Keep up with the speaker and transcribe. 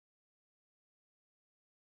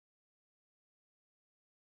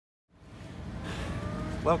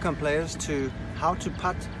Welcome players to how to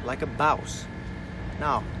putt like a BAUS.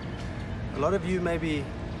 Now, a lot of you may be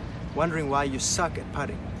wondering why you suck at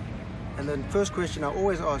putting. And the first question I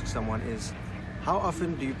always ask someone is, how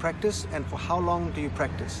often do you practice and for how long do you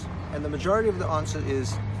practice? And the majority of the answer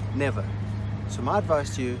is never. So my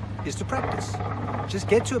advice to you is to practice. Just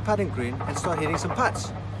get to a putting green and start hitting some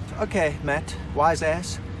putts. Okay, Matt, wise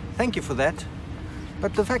ass, thank you for that.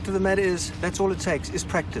 But the fact of the matter is, that's all it takes is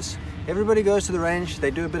practice. Everybody goes to the range, they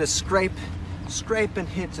do a bit of scrape and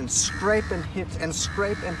hit and scrape and hit and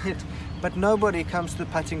scrape and hit, but nobody comes to the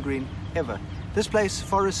putting green ever. This place,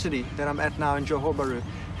 Forest City, that I'm at now in Johor Bahru,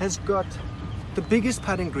 has got the biggest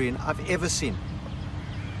putting green I've ever seen.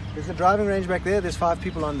 There's the driving range back there, there's 5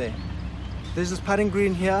 people on there. There's this putting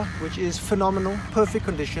green here, which is phenomenal, perfect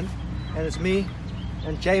condition, and it's me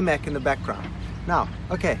and J-Mac in the background. Now,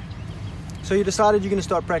 okay, so you decided you're going to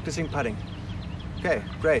start practicing putting. Okay,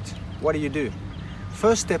 great. What do?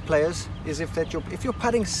 First step, players, is if your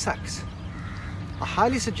putting sucks, I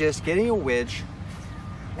highly suggest getting your wedge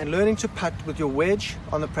and learning to putt with your wedge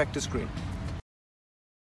on the practice green.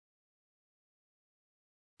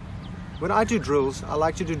 When I do drills, I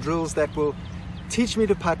like to do drills that will teach me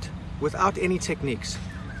to putt without any techniques.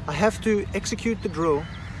 I have to execute the drill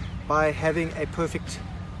by having a perfect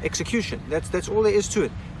execution. That's all there is to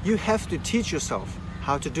it. You have to teach yourself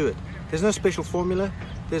how to do it. There's no special formula,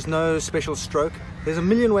 there's no special stroke. There's a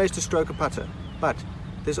million ways to stroke a putter, but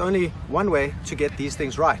there's only one way to get these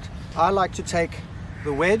things right. I like to take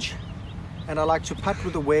the wedge and I like to putt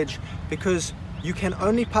with the wedge because you can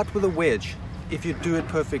only putt with a wedge if you do it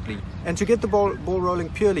perfectly. And to get the ball rolling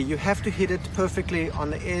purely, you have to hit it perfectly on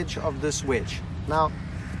the edge of this wedge. Now,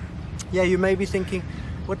 yeah, you may be thinking,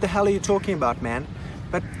 what the hell are you talking about, man?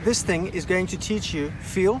 But this thing is going to teach you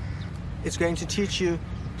feel. It's going to teach you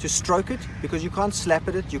to stroke it because you can't slap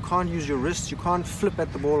at it, you can't use your wrists, you can't flip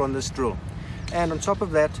at the ball on this drill. And on top of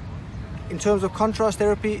that, in terms of contrast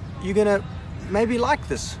therapy, you're gonna maybe like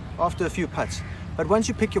this after a few putts. But once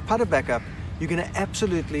you pick your putter back up, you're gonna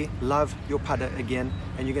absolutely love your putter again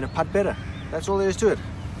and you're gonna putt better. That's all there is to it.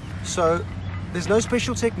 So there's no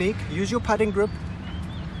special technique. Use your putting grip,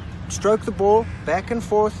 stroke the ball back and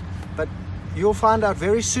forth, but you'll find out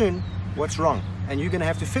very soon what's wrong. And you're going to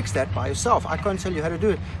have to fix that by yourself. I can't tell you how to do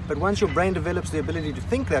it, but once your brain develops the ability to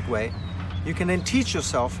think that way, you can then teach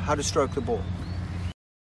yourself how to stroke the ball.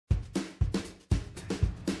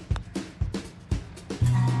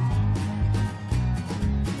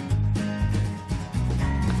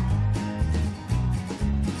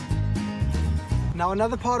 Now,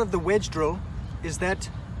 another part of the wedge drill is that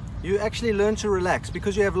you actually learn to relax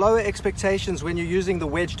because you have lower expectations when you're using the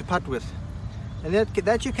wedge to putt with. And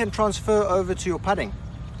that you can transfer over to your putting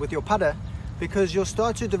with your putter because you'll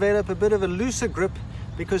start to develop a bit of a looser grip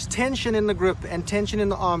because tension in the grip and tension in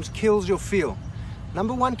the arms kills your feel.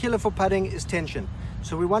 Number one killer for putting is tension.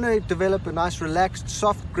 So we want to develop a nice relaxed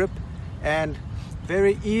soft grip and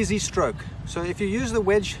very easy stroke. So if you use the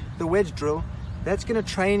wedge drill, that's going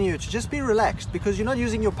to train you to just be relaxed because you're not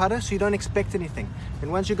using your putter, so you don't expect anything.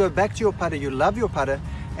 And once you go back to your putter, you love your putter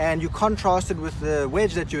and you contrast it with the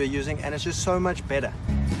wedge that you are using and it's just so much better.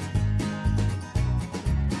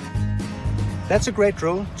 That's a great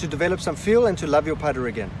drill to develop some feel and to love your putter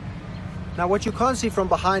again. Now what you can't see from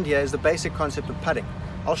behind here is the basic concept of putting.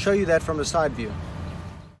 I'll show you that from the side view.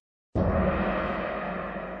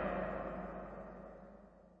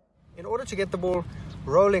 In order to get the ball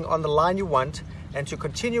rolling on the line you want and to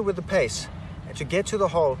continue with the pace and to get to the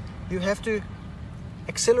hole, you have to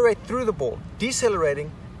accelerate through the ball.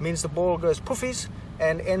 Decelerating means the ball goes poofies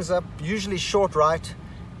and ends up usually short right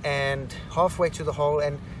and halfway to the hole,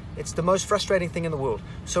 and it's the most frustrating thing in the world.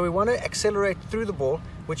 So we want to accelerate through the ball,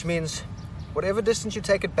 which means whatever distance you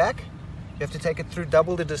take it back, you have to take it through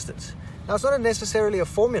double the distance. Now it's not necessarily a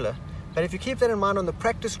formula, but if you keep that in mind on the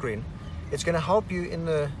practice green, it's going to help you in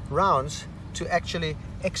the rounds to actually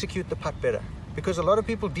execute the putt better. Because a lot of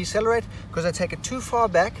people decelerate because they take it too far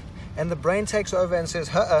back and the brain takes over and says,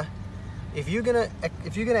 if you're gonna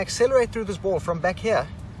accelerate through this ball from back here,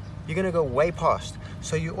 you're gonna go way past.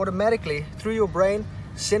 So you automatically, through your brain,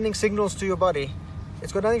 sending signals to your body.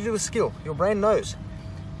 It's got nothing to do with skill. Your brain knows.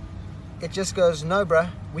 It just goes, no bruh,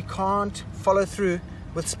 we can't follow through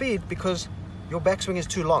with speed because your backswing is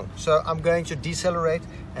too long. So I'm going to decelerate,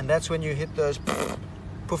 and that's when you hit those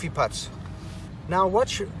poofy putts. Now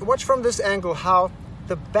watch from this angle how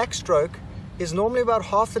the backstroke is normally about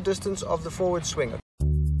half the distance of the forward swing.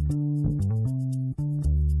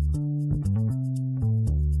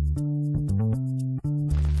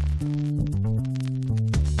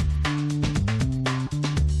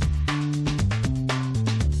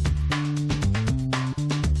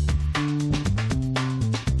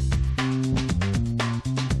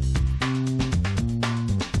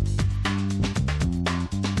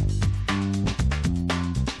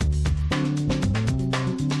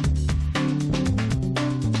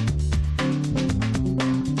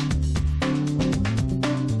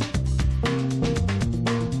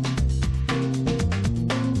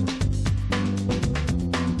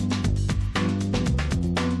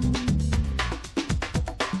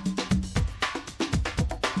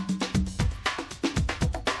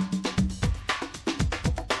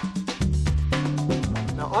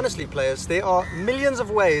 honestly, players, there are millions of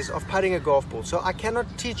ways of putting a golf ball. So I cannot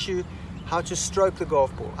teach you how to stroke the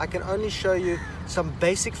golf ball. I can only show you some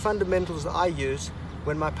basic fundamentals that I use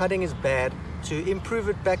when my putting is bad to improve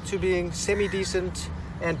it back to being semi-decent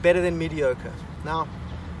and better than mediocre. Now,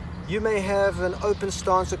 you may have an open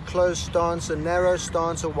stance, a closed stance, a narrow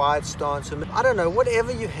stance, a wide stance, I don't know,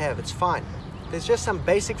 whatever you have, it's fine. There's just some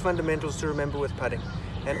basic fundamentals to remember with putting.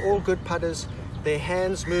 And all good putters, their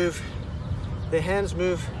hands move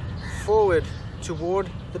forward toward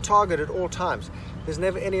the target at all times. There's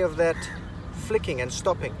never any of that flicking and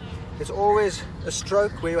stopping. It's always a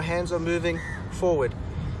stroke where your hands are moving forward.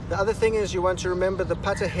 The other thing is you want to remember the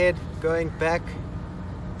putter head going back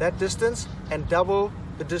that distance and double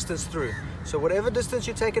the distance through. So whatever distance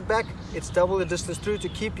you take it back, it's double the distance through to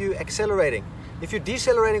keep you accelerating. If you're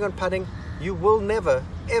decelerating on putting, you will never,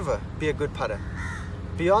 ever be a good putter.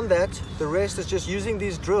 Beyond that, the rest is just using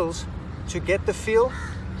these drills to get the feel,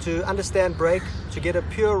 to understand break, to get a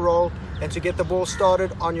pure roll, and to get the ball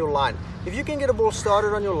started on your line. If you can get a ball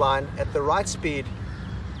started on your line at the right speed,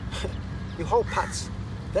 you hold putts.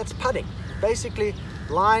 That's putting. Basically,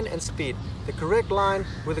 line and speed. The correct line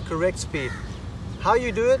with the correct speed. How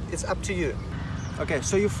you do it, it's up to you. Okay,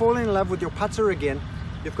 so you fall in love with your putter again.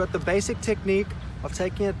 You've got the basic technique of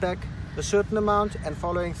taking it back a certain amount and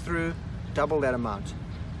following through double that amount.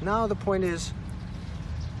 Now the point is,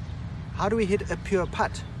 how do we hit a pure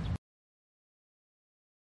putt?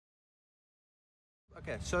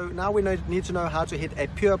 Okay, so now we need to know how to hit a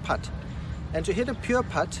pure putt. And to hit a pure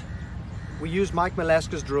putt, we use Mike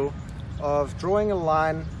Malaska's drill of drawing a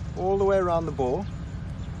line all the way around the ball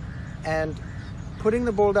and putting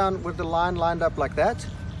the ball down with the line lined up like that,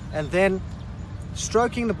 and then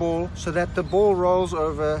stroking the ball so that the ball rolls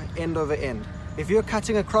over end. If you're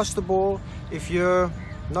cutting across the ball, if you're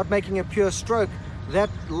not making a pure stroke, that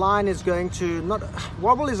line is going to not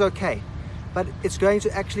wobble is okay, but it's going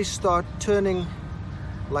to actually start turning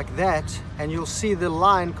like that, and you'll see the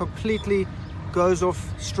line completely goes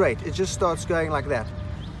off straight. It just starts going like that.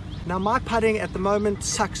 Now my putting at the moment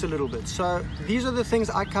sucks a little bit, so these are the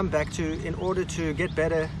things I come back to in order to get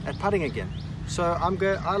better at putting again. So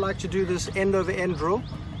I like to do this end over end drill.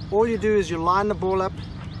 All you do is you line the ball up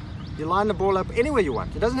anywhere you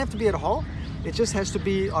want. It doesn't have to be at a hole. It just has to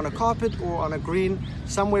be on a carpet or on a green,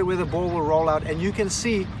 somewhere where the ball will roll out and you can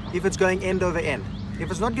see if it's going end over end.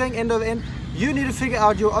 If it's not going end over end, you need to figure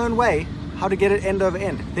out your own way how to get it end over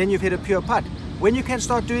end. Then you've hit a pure putt. When you can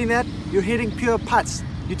start doing that, you're hitting pure putts.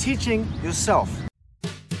 You're teaching yourself.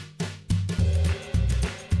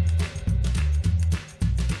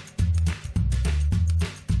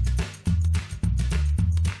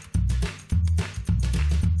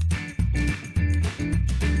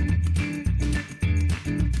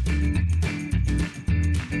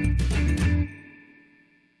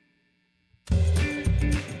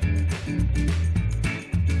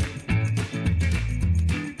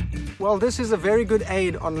 Well, this is a very good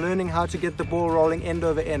aid on learning how to get the ball rolling end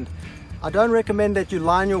over end. I don't recommend that you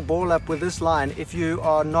line your ball up with this line if you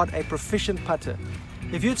are not a proficient putter.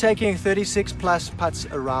 If you're taking 36 plus putts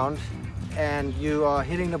around and you are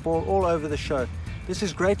hitting the ball all over the show, this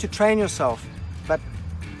is great to train yourself, but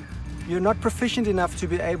you're not proficient enough to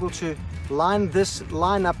be able to line this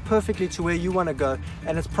line up perfectly to where you want to go,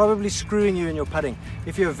 and it's probably screwing you in your putting.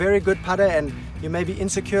 If you're a very good putter and you may be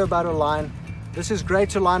insecure about a line, this is great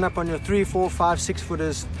to line up on your 3, 4, 5, 6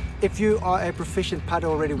 footers if you are a proficient putter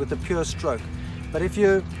already with a pure stroke. But if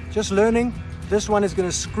you're just learning, this one is going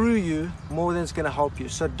to screw you more than it's going to help you.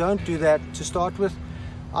 So don't do that to start with.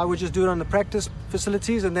 I would just do it on the practice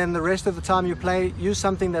facilities, and then the rest of the time you play, use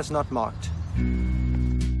something that's not marked.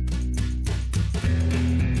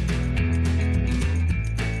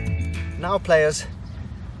 Now players,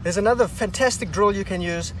 there's another fantastic drill you can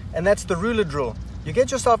use, and that's the ruler drill. You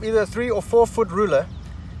get yourself either a 3 or 4 foot ruler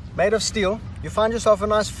made of steel. You find yourself a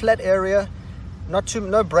nice flat area,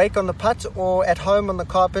 no break on the putt or at home on the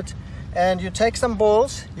carpet, and you take some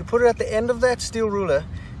balls, you put it at the end of that steel ruler,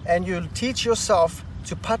 and you teach yourself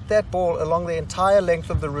to putt that ball along the entire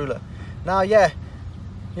length of the ruler. Now, yeah,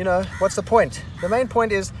 you know, what's the point? The main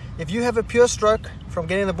point is, if you have a pure stroke from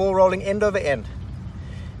getting the ball rolling end over end,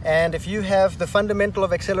 and if you have the fundamental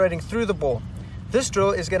of accelerating through the ball, this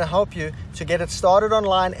drill is going to help you to get it started on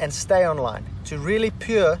line and stay on line, to really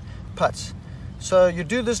pure putts. So you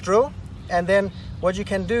do this drill, and then what you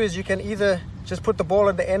can do is you can either just put the ball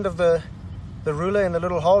at the end of the ruler in the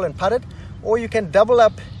little hole and putt it, or you can double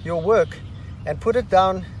up your work and put it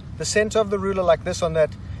down the center of the ruler like this on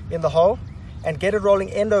that in the hole, and get it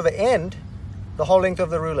rolling end over end the whole length of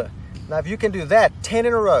the ruler. Now if you can do that 10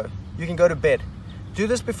 in a row, you can go to bed. Do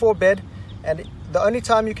this before bed, and the only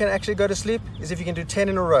time you can actually go to sleep is if you can do 10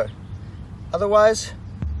 in a row. Otherwise,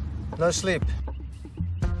 no sleep.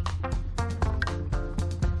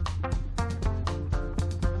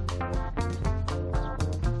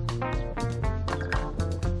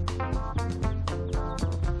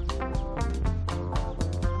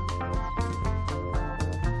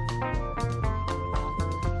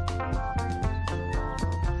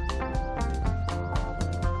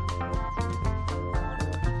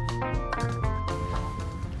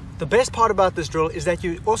 The best part about this drill is that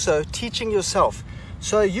you're also teaching yourself.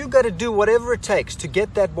 So you got to do whatever it takes to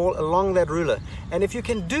get that ball along that ruler. And if you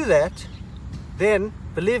can do that, then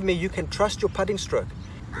believe me, you can trust your putting stroke.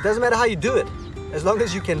 It doesn't matter how you do it, as long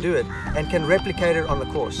as you can do it and can replicate it on the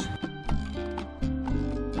course.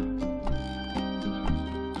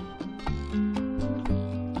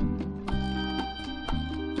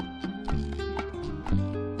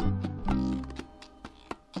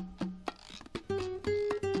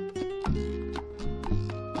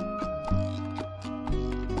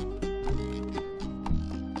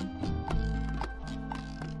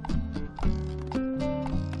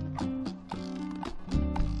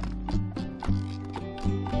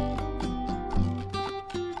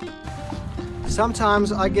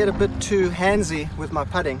 Sometimes I get a bit too handsy with my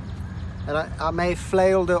putting, and I may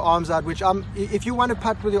flail the arms out, which if you want to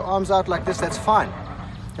putt with your arms out like this, that's fine,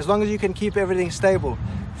 as long as you can keep everything stable.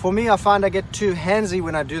 For me, I find I get too handsy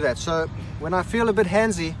when I do that. So when I feel a bit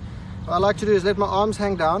handsy, what I like to do is let my arms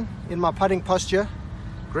hang down in my putting posture,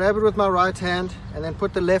 grab it with my right hand, and then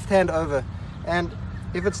put the left hand over. And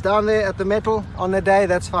if it's down there at the metal on the day,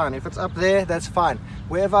 that's fine. If it's up there, that's fine.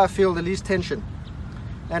 Wherever I feel the least tension.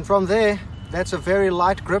 And from there, that's a very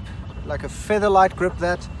light grip, like a feather light grip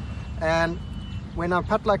that. And when I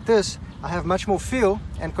putt like this, I have much more feel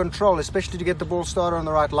and control, especially to get the ball started on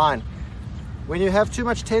the right line. When you have too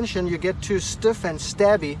much tension, you get too stiff and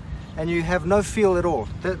stabby, and you have no feel at all.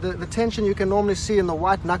 The tension you can normally see in the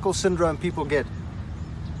white knuckle syndrome people get.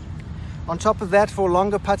 On top of that, for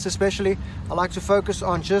longer putts especially, I like to focus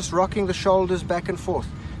on just rocking the shoulders back and forth.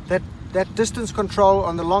 That distance control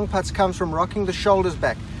on the long putts comes from rocking the shoulders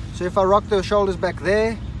back. So if I rock the shoulders back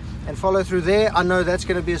there and follow through there, I know that's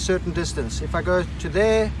going to be a certain distance. If I go to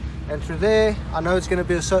there and through there, I know it's going to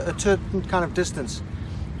be a certain kind of distance.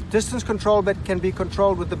 Distance control but can be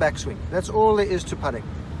controlled with the backswing. That's all there is to putting.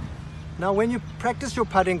 Now when you practice your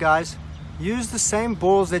putting, guys, use the same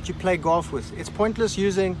balls that you play golf with. It's pointless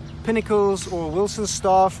using Pinnacles or Wilson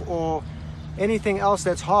Staff or anything else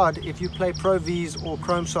that's hard if you play Pro Vs or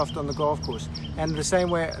Chrome Soft on the golf course, and the same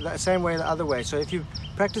way the other way. So if you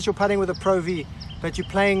practice your putting with a Pro V but you're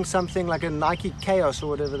playing something like a Nike Chaos or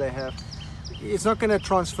whatever they have, it's not going to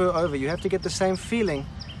transfer over. You have to get the same feeling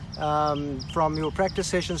from your practice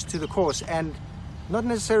sessions to the course, and not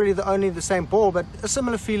necessarily only the same ball, but a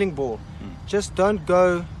similar feeling ball. Just don't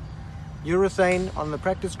go urethane on the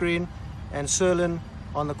practice green and Surlyn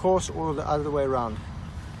on the course, or the other way around.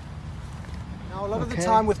 Now a lot of the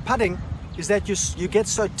time with putting is that you get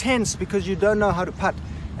so tense because you don't know how to putt.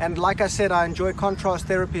 And like I said, I enjoy contrast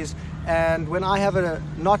therapies, and when I have a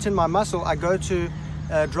knot in my muscle, I go to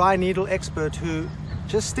a dry needle expert who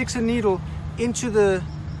just sticks a needle into the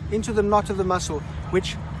knot of the muscle,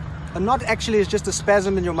 which a knot actually is just a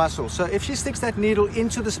spasm in your muscle. So if she sticks that needle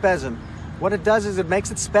into the spasm, what it does is it makes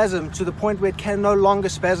it spasm to the point where it can no longer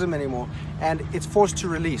spasm anymore, and it's forced to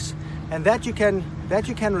release. And that you can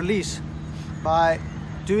release by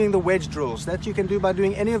doing the wedge drills. That you can do by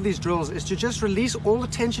doing any of these drills, is to just release all the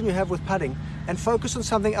tension you have with putting and focus on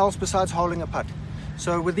something else besides holding a putt.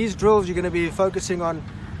 So with these drills, you're going to be focusing on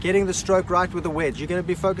getting the stroke right with the wedge. You're going to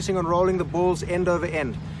be focusing on rolling the balls end over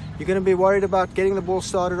end. You're going to be worried about getting the ball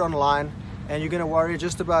started on line, and you're going to worry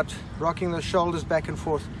just about rocking the shoulders back and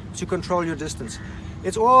forth to control your distance.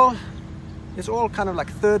 It's all kind of like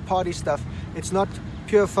third-party stuff. It's not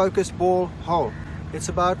pure focus, ball, hole. It's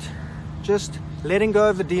about just letting go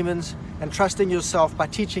of the demons and trusting yourself by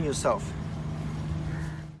teaching yourself.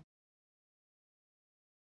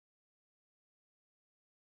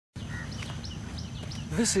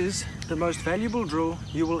 This is the most valuable drill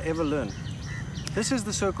you will ever learn. This is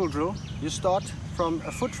the circle drill. You start from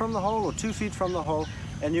a foot from the hole or 2 feet from the hole,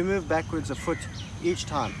 and you move backwards a foot each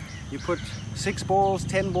time. You put 6 balls,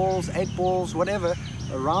 10 balls, 8 balls, whatever,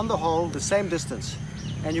 around the hole the same distance,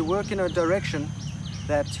 and you work in a direction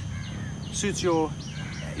that suits your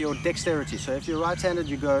dexterity. So if you're right-handed,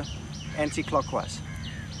 you go anti-clockwise.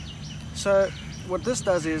 So what this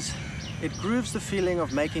does is it grooves the feeling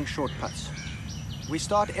of making short putts. We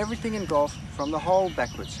start everything in golf from the hole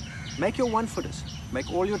backwards. Make your 1-footers, make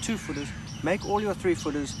all your 2-footers, make all your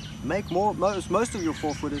 3-footers, make most of your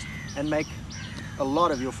 4-footers, and make a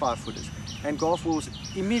lot of your 5-footers, and golf will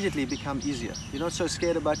immediately become easier. You're not so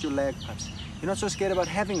scared about your lag putts. You're not so scared about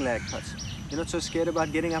having lag putts. You're not so scared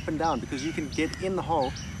about getting up and down, because you can get in the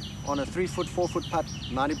hole on a 3-foot, 4-foot putt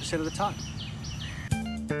 90% of the time.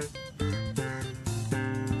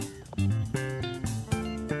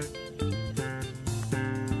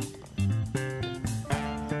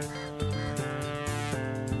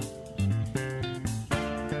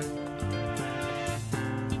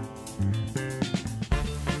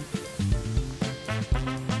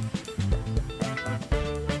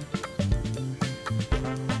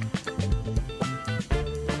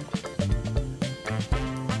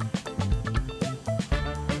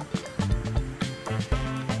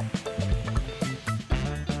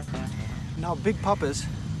 Now, big poppers,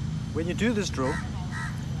 when you do this drill,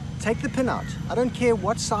 take the pin out. I don't care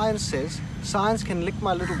what science says. Science can lick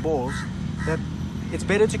my little balls that it's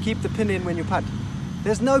better to keep the pin in when you putt.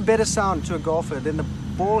 There's no better sound to a golfer than the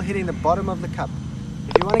ball hitting the bottom of the cup.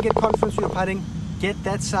 If you want to get confidence with your putting, get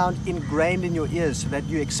that sound ingrained in your ears so that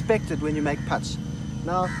you expect it when you make putts.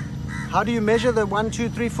 Now, how do you measure the 1, 2,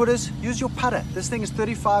 3 footers? Use your putter. This thing is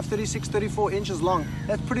 35, 36, 34 inches long.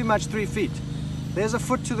 That's pretty much 3 feet. There's a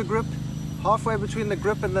foot to the grip. Halfway between the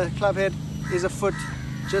grip and the club head is a foot.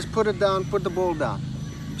 Just put it down, put the ball down.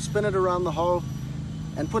 Spin it around the hole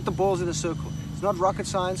and put the balls in a circle. It's not rocket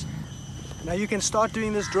science. Now you can start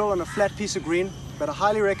doing this drill on a flat piece of green, but I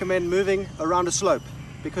highly recommend moving around a slope,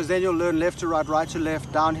 because then you'll learn left to right, right to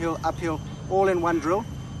left, downhill, uphill, all in one drill.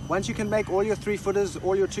 Once you can make all your 3-footers,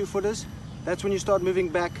 all your 2-footers, that's when you start moving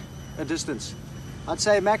back a distance. I'd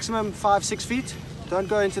say maximum 5, 6 feet. Don't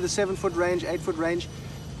go into the 7-foot range, 8-foot range.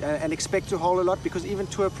 And expect to hole a lot, because even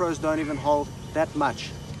tour pros don't even hole that much.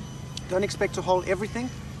 Don't expect to hole everything,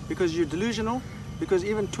 because you're delusional, because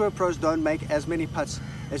even tour pros don't make as many putts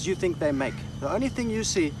as you think they make. The only thing you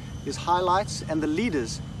see is highlights and the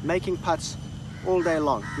leaders making putts all day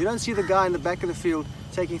long. You don't see the guy in the back of the field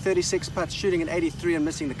taking 36 putts, shooting an 83 and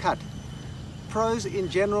missing the cut. Pros in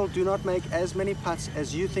general do not make as many putts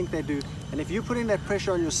as you think they do, and if you're putting that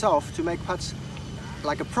pressure on yourself to make putts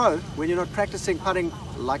like a pro, when you're not practicing putting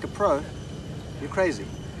like a pro, you're crazy.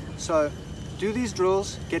 So do these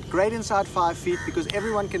drills, get great inside 5 feet, because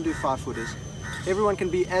everyone can do 5-footers. Everyone can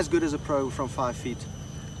be as good as a pro from 5 feet.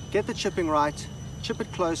 Get the chipping right, chip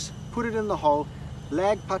it close, put it in the hole,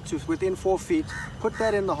 lag putt to within 4 feet, put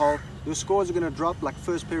that in the hole. Your scores are going to drop like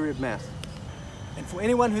first period math. And for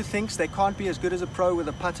anyone who thinks they can't be as good as a pro with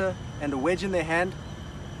a putter and a wedge in their hand,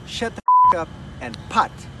 shut the up and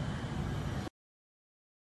putt.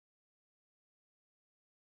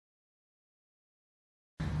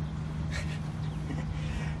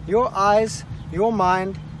 Your eyes, your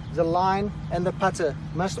mind, the line and the putter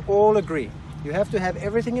must all agree. You have to have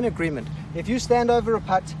everything in agreement. If you stand over a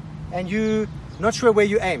putt and you're not sure where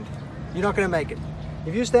you aimed, you're not going to make it.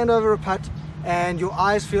 If you stand over a putt and your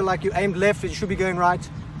eyes feel like you aimed left and you should be going right,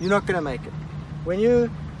 you're not going to make it. When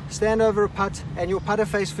you stand over a putt and your putter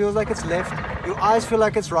face feels like it's left, your eyes feel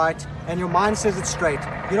like it's right, and your mind says it's straight,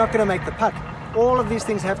 you're not going to make the putt. All of these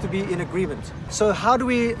things have to be in agreement. So how do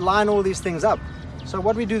we line all these things up? So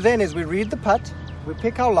what we do then is we read the putt, we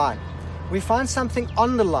pick our line, we find something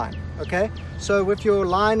on the line, okay? So if your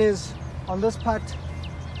line is on this putt,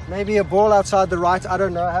 maybe a ball outside the right, I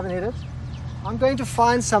don't know, I haven't hit it. I'm going to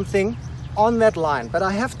find something on that line, but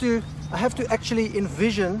I have to actually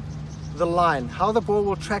envision the line, how the ball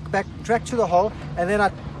will track to the hole, and then I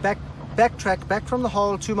backtrack back from the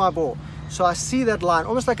hole to my ball. So I see that line,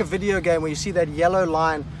 almost like a video game where you see that yellow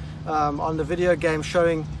line on the video game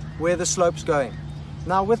showing where the slope's going.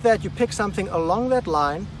 Now with that, you pick something along that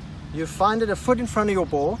line, you find it a foot in front of your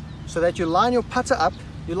ball, so that you line your putter up,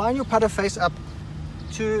 you line your putter face up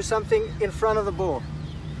to something in front of the ball.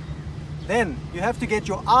 Then you have to get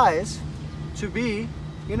your eyes to be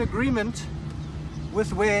in agreement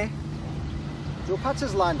with where your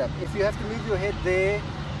putter's lined up. If you have to move your head there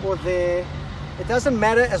or there, it doesn't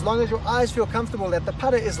matter, as long as your eyes feel comfortable that the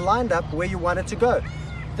putter is lined up where you want it to go.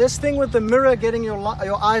 This thing with the mirror getting your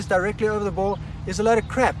eyes directly over the ball is a load of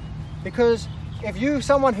crap, because if you're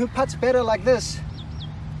someone who putts better like this,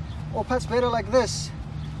 or putts better like this,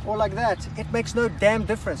 or like that, it makes no damn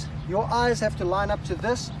difference. Your eyes have to line up to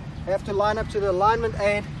this, they have to line up to the alignment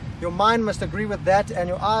aid, your mind must agree with that, and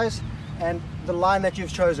your eyes and the line that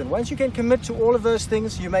you've chosen. Once you can commit to all of those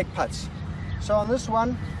things, you make putts. So on this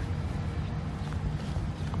one,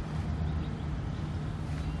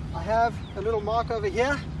 I have a little mark over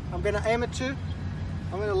here. I'm going to aim it to.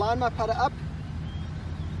 I'm going to line my putter up.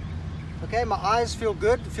 Okay, my eyes feel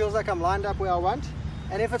good. It feels like I'm lined up where I want.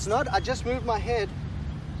 And if it's not, I just move my head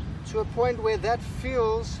to a point where that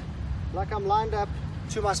feels like I'm lined up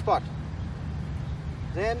to my spot.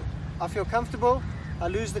 Then I feel comfortable, I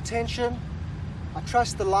lose the tension, I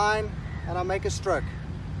trust the line, and I make a stroke.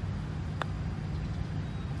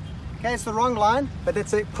 Okay, it's the wrong line, but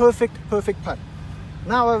it's a perfect putt.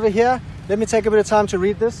 Now over here, let me take a bit of time to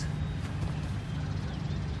read this.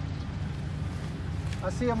 I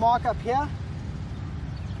see a mark up here.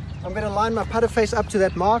 I'm going to line my putter face up to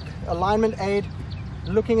that mark, alignment aid,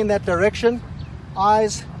 looking in that direction,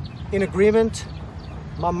 eyes in agreement,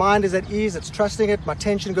 my mind is at ease, it's trusting it, my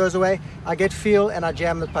tension goes away, I get feel and I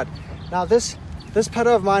jam the putt. Now this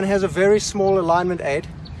putter of mine has a very small alignment aid.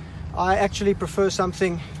 I actually prefer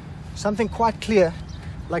something quite clear,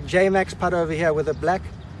 like J-Max putter over here with a black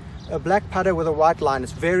putter with a white line.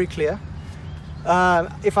 It's very clear.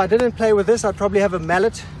 If I didn't play with this, I'd probably have a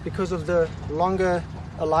mallet because of the longer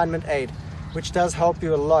alignment aid, which does help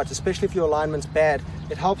you a lot, especially if your alignment's bad.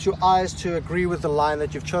 It helps your eyes to agree with the line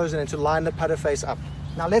that you've chosen and to line the putter face up.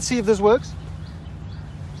 Now let's see if this works.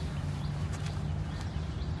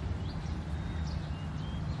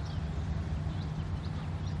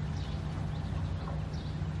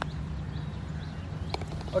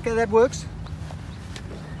 Okay, that works.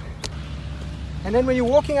 And then when you're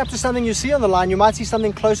walking up to something you see on the line, you might see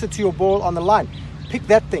something closer to your ball on the line. Pick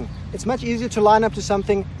that thing. It's much easier to line up to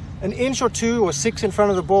something an inch or 2 or 6 in front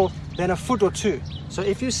of the ball than a foot or 2. So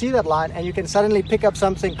if you see that line and you can suddenly pick up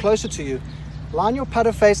something closer to you, line your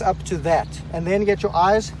putter face up to that, and then get your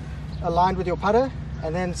eyes aligned with your putter,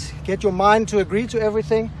 and then get your mind to agree to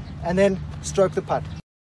everything, and then stroke the putt.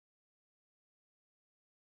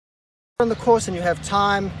 On the course and you have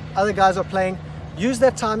time, other guys are playing, use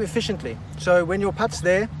that time efficiently. So when your putt's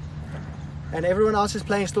there and everyone else is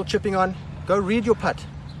playing, still chipping on, go read your putt,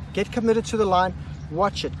 get committed to the line,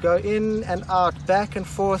 watch it, go in and out, back and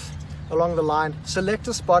forth along the line, select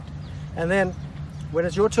a spot, and then when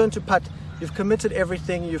it's your turn to putt, you've committed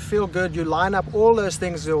everything, you feel good, you line up all those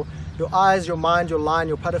things, your eyes, your mind, your line,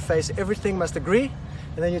 your putter face, everything must agree,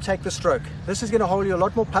 and then you take the stroke. This is going to hold you a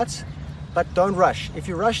lot more putts, but don't rush. If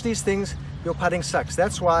you rush these things, your putting sucks.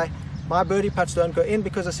 That's why my birdie putts don't go in,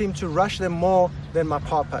 because I seem to rush them more than my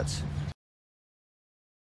par putts.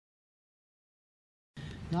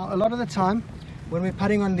 Now a lot of the time when we're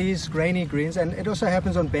putting on these grainy greens, and it also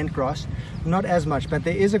happens on bent grass, not as much, but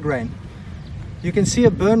there is a grain. You can see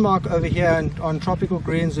a burn mark over here on tropical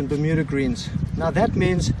greens and Bermuda greens. Now that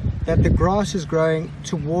means that the grass is growing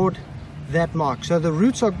toward that mark. So the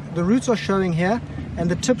roots are showing here, and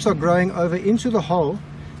the tips are growing over into the hole,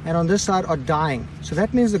 and on this side are dying. So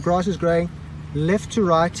that means the grass is growing left to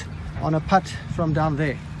right on a putt from down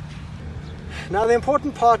there. Now the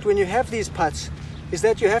important part when you have these putts is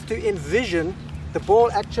that you have to envision the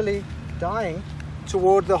ball actually dying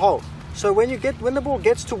toward the hole. So when the ball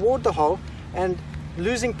gets toward the hole and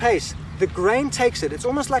losing pace, the grain takes it. It's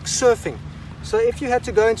almost like surfing. So if you had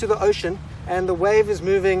to go into the ocean and the wave is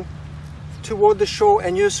moving toward the shore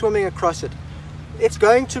and you're swimming across it, it's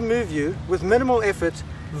going to move you with minimal effort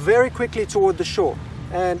very quickly toward the shore.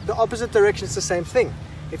 And the opposite direction is the same thing.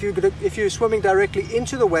 If you're swimming directly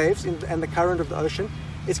into the waves and the current of the ocean,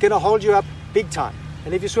 it's going to hold you up big time.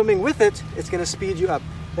 And if you're swimming with it, it's going to speed you up.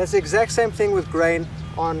 That's the exact same thing with grain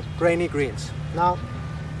on grainy greens. Now,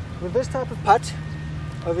 with this type of putt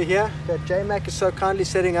over here that J-Mac is so kindly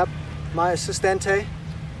setting up, my assistente,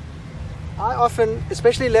 I often,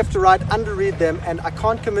 especially left to right, underread them, and I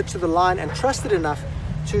can't commit to the line and trust it enough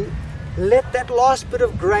to let that last bit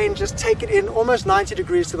of grain just take it in almost 90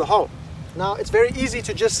 degrees to the hole. Now, it's very easy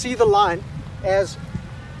to just see the line as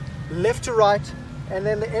left to right, and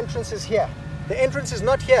then the entrance is here. The entrance is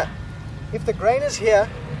not here. If the grain is here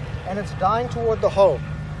and it's dying toward the hole,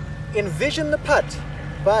 envision the putt,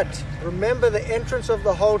 but remember the entrance of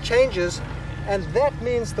the hole changes, and that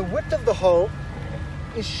means the width of the hole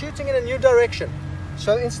is shooting in a new direction.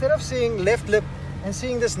 So instead of seeing left lip and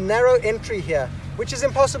seeing this narrow entry here, which is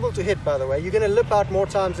impossible to hit, by the way, you're going to lip out more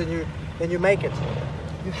times than you make it.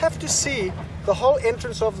 You have to see the whole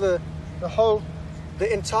entrance of the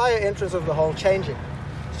entire entrance of the hole changing.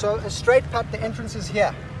 So a straight putt, the entrance is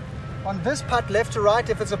here. On this putt, left to right,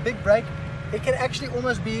 if it's a big break, it can actually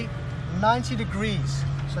almost be 90 degrees.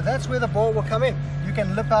 So that's where the ball will come in. You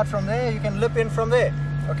can lip out from there, you can lip in from there,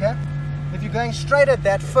 okay? If you're going straight at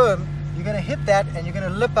that firm, you're going to hit that and you're going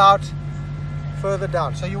to lip out further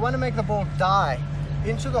down. So you want to make the ball die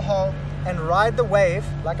into the hole and ride the wave.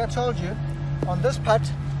 Like I told you, on this putt,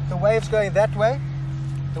 the wave's going that way,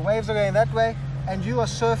 the waves are going that way, and you are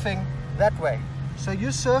surfing that way. So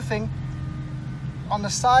you're surfing on the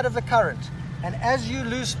side of the current, and as you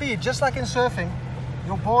lose speed, just like in surfing,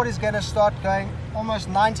 your board is going to start going almost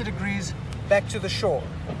 90 degrees back to the shore.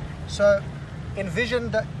 So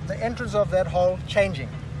envision the entrance of that hole changing.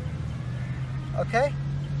 Okay?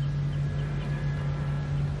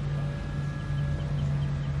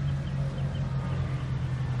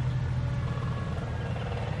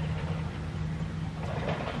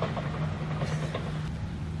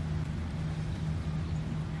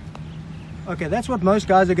 Okay, that's what most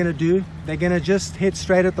guys are going to do. They're going to just hit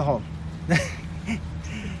straight at the hole.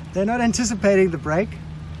 They're not anticipating the break,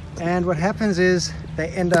 and what happens is they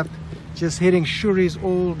end up just hitting shuris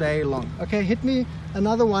all day long. Okay, hit me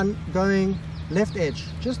another one going left edge.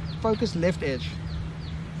 Just focus left edge.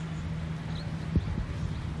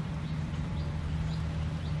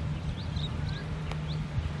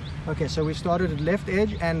 Okay, so we started at left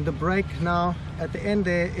edge, and the break now at the end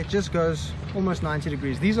there, it just goes almost 90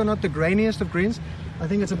 degrees. These are not the grainiest of greens. I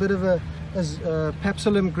think it's a bit of a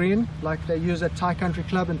Papsalim green, like they use at Thai Country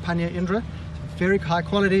Club in Panya Indra. Very high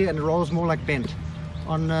quality, and it rolls more like bent.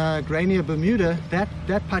 On grainier Bermuda,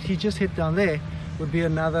 that putt he just hit down there would be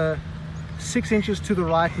another 6 inches to the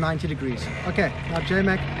right, 90 degrees. Okay, now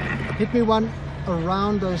J-Mac, hit me one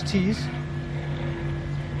around those tees.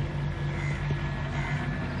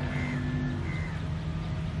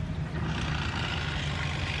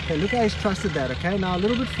 Okay, look how he's trusted that. Okay, now a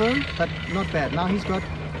little bit firm, but not bad. Now he's got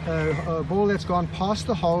a ball that's gone past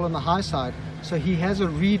the hole on the high side, so he has a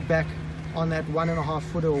read back on that 1.5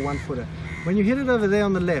 footer or 1 footer. When you hit it over there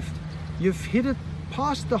on the left, you've hit it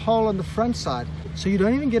past the hole on the front side, so you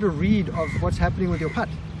don't even get a read of what's happening with your putt.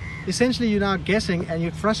 Essentially, you're now guessing and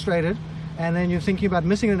you're frustrated, and then you're thinking about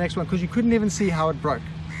missing the next one because you couldn't even see how it broke.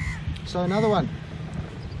 So another one.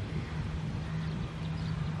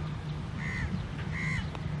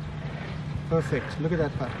 Perfect, look at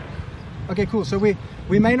that putt. Okay, cool, so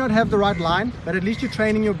we may not have the right line, but at least you're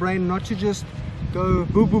training your brain not to just go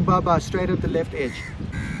boo boo baba straight at the left edge.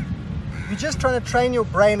 You're just trying to train your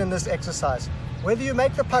brain in this exercise. Whether you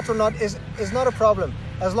make the putt or not is not a problem,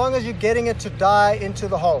 as long as you're getting it to die into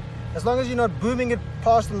the hole, as long as you're not booming it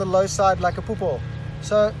past on the low side like a poop ball.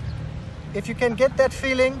 So if you can get that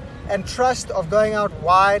feeling and trust of going out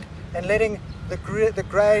wide and letting the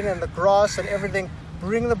grain and the grass and everything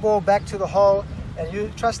bring the ball back to the hole, and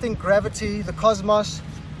you trusting gravity, the cosmos,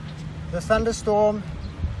 the thunderstorm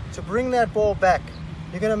to bring that ball back,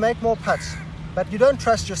 you're going to make more putts. But you don't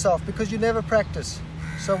trust yourself because you never practice.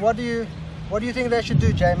 So what do you think they should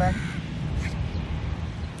do, J-Man?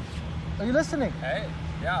 Are you listening? Hey,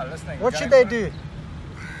 yeah, listening. What should they do?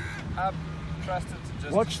 Trust it to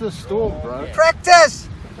just watch the storm, bro. Yeah. Practice!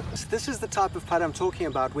 This is the type of putt I'm talking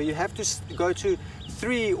about, where you have to go to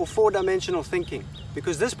 3 or 4 dimensional thinking,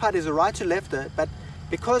 because this putt is a right to lefter, but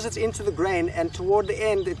because it's into the grain and toward the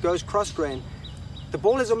end it goes cross grain, the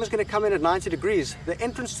ball is almost going to come in at 90 degrees. The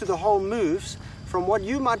entrance to the hole moves from what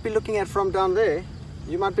you might be looking at from down there.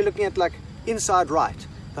 You might be looking at like inside right.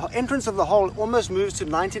 The entrance of the hole almost moves to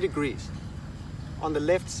 90 degrees on the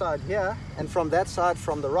left side here, and from that side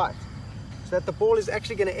from the right, so that the ball is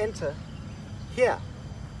actually going to enter here,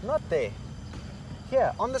 not there,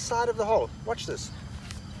 here on the side of the hole. Watch this.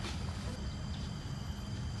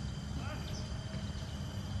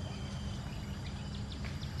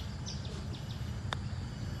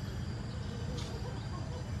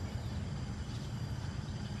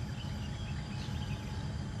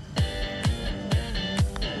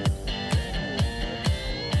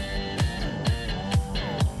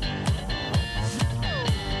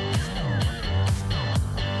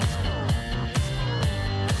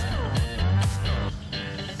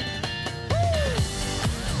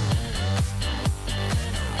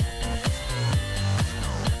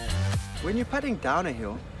 When you're putting down a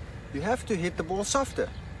hill, you have to hit the ball softer.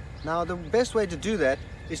 Now the best way to do that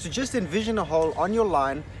is to just envision a hole on your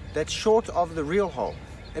line that's short of the real hole,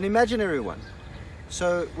 an imaginary one.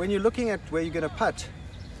 So when you're looking at where you're going to putt,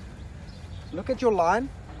 look at your line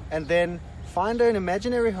and then find an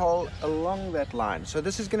imaginary hole along that line. So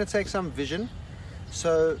this is going to take some vision,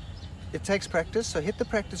 so it takes practice. So hit the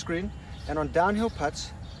practice green, and on downhill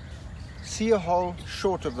putts, see a hole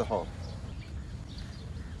short of the hole.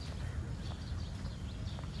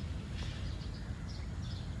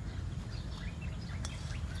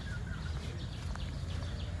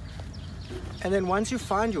 And then once you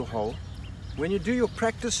find your hole, when you do your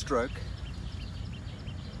practice stroke,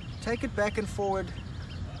 take it back and forward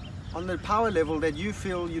on the power level that you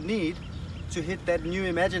feel you need to hit that new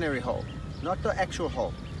imaginary hole, not the actual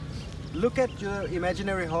hole. Look at your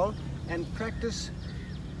imaginary hole and practice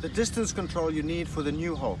the distance control you need for the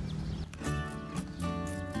new hole.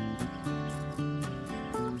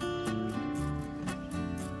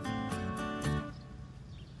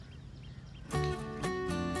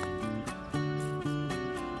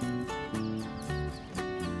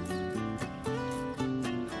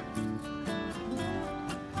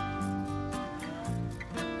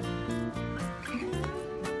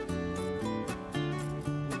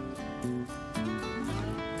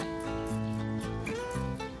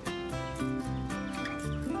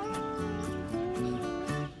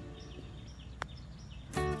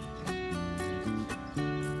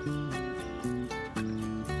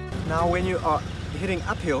 Now when you are hitting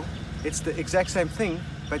uphill, it's the exact same thing,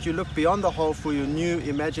 but you look beyond the hole for your new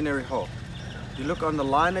imaginary hole. You look on the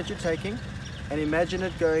line that you're taking and imagine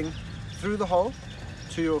it going through the hole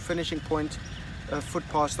to your finishing point, a foot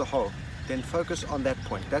past the hole. Then focus on that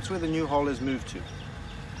point. That's where the new hole is moved to.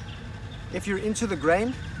 If you're into the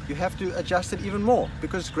grain, you have to adjust it even more,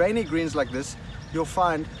 because grainy greens like this, you'll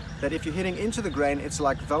find that if you're hitting into the grain, it's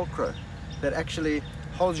like Velcro that actually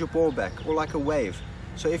holds your ball back, or like a wave.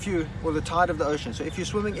 So if you, or the tide of the ocean. So if you're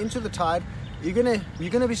swimming into the tide, you're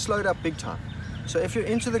gonna be slowed up big time. So if you're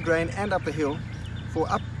into the grain and up the hill,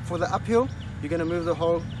 for the uphill, you're gonna move the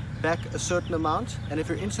hole back a certain amount, and if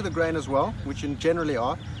you're into the grain as well, which you generally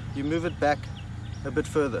are, you move it back a bit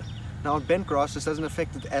further. Now on bent grass, this doesn't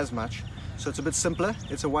affect it as much, so it's a bit simpler.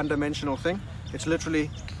 It's a one-dimensional thing. It's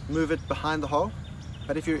literally move it behind the hole.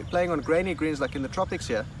 But if you're playing on grainy greens like in the tropics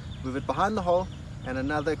here, move it behind the hole and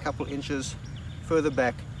another couple inches further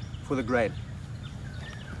back for the grain.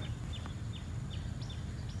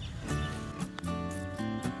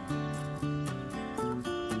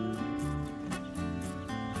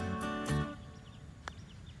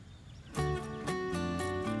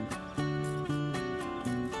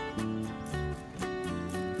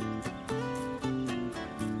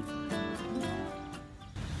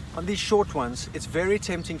 On these short ones, it's very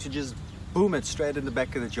tempting to just boom it straight in the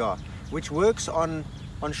back of the jar, which works on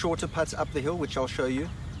shorter putts up the hill, which I'll show you.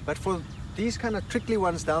 But for these kind of trickly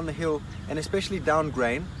ones down the hill, and especially down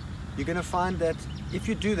grain, you're going to find that if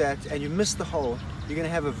you do that and you miss the hole, you're going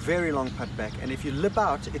to have a very long putt back. And if you lip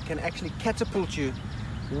out, it can actually catapult you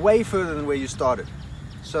way further than where you started.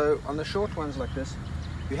 So on the short ones like this,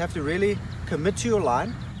 you have to really commit to your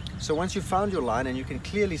line. So once you've found your line and you can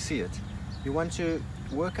clearly see it, you want to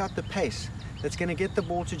work out the pace that's going to get the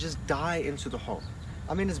ball to just die into the hole.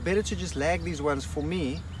 I mean, it's better to just lag these ones, for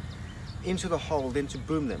me, into the hole than to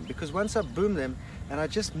boom them, because once I boom them and I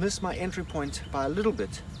just miss my entry point by a little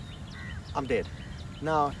bit, I'm dead.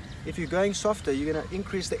 Now, if you're going softer, you're going to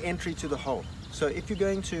increase the entry to the hole. So if you're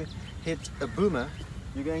going to hit a boomer,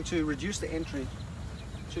 you're going to reduce the entry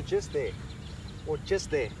to just there, or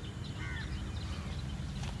just there.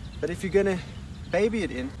 But if you're going to baby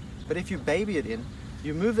it in,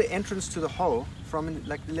 you move the entrance to the hole from,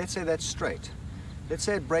 like, let's say that's straight. Let's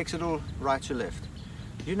say it breaks it all right to left.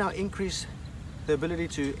 You now increase the ability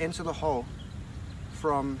to enter the hole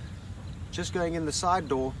from just going in the side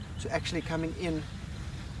door to actually coming in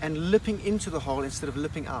and lipping into the hole instead of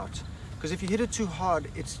lipping out. Because if you hit it too hard,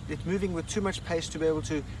 it's moving with too much pace to be able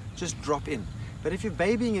to just drop in. But if you're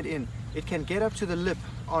babying it in, it can get up to the lip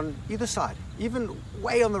on either side, even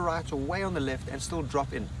way on the right or way on the left, and still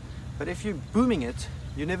drop in. But if you're booming it,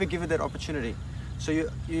 you never give it that opportunity. So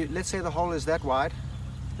you let's say the hole is that wide,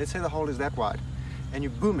 and you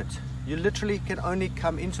boom it. You literally can only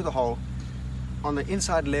come into the hole on the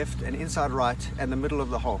inside left and inside right and the middle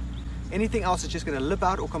of the hole. Anything else is just going to lip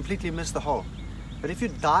out or completely miss the hole. But if you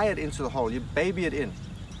die it into the hole, you baby it in,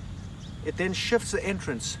 it then shifts the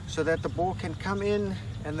entrance so that the ball can come in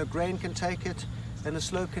and the grain can take it and the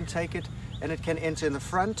slope can take it, and it can enter in the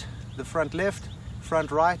front left,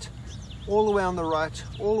 front right, all the way on the right,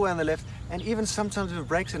 all the way on the left, and even sometimes if it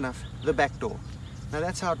breaks enough, the back door. Now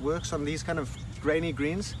that's how it works on these kind of grainy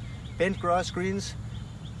greens. Bent grass greens,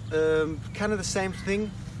 kind of the same thing,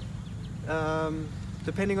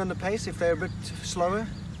 depending on the pace. If they're a bit slower,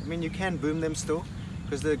 I mean, you can boom them still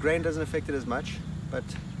because the grain doesn't affect it as much, but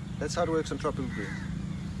that's how it works on tropical greens.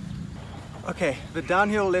 Okay, the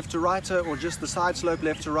downhill left to righter, or just the side slope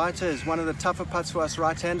left to righter, is one of the tougher putts for us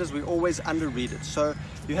right-handers. We always underread it. So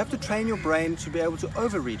you have to train your brain to be able to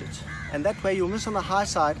overread it. And that way you'll miss on the high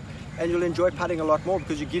side and you'll enjoy putting a lot more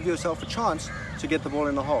because you give yourself a chance to get the ball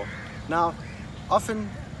in the hole. Now, often,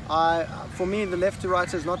 for me, the left to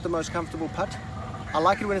righter is not the most comfortable putt. I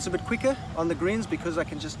like it when it's a bit quicker on the greens because I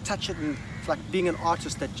can just touch it, and it's like being an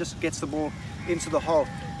artist that just gets the ball into the hole.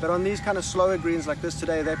 But on these kind of slower greens like this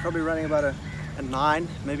today, they're probably running about a 9,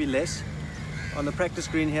 maybe less. On the practice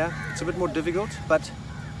green here, it's a bit more difficult, but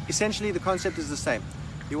essentially the concept is the same.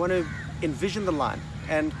 You want to envision the line,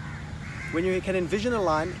 and when you can envision a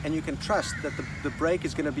line and you can trust that the break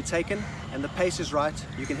is going to be taken and the pace is right,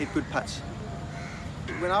 you can hit good putts.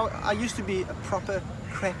 When I used to be a proper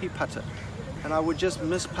crappy putter, and I would just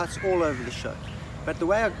miss putts all over the show. But the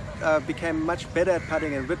way I became much better at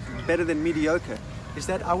putting, and a bit better than mediocre, is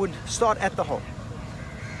that I would start at the hole.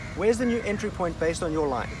 Where's the new entry point based on your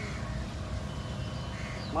line?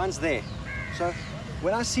 Mine's there. So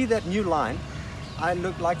when I see that new line, I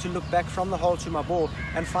like to look back from the hole to my ball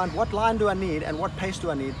and find what line do I need and what pace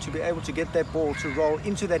do I need to be able to get that ball to roll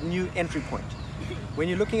into that new entry point. When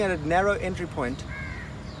you're looking at a narrow entry point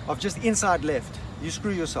of just inside left, you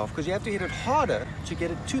screw yourself, because you have to hit it harder to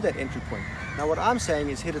get it to that entry point. Now what I'm saying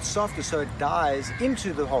is hit it softer so it dives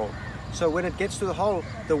into the hole. So when it gets to the hole,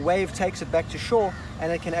 the wave takes it back to shore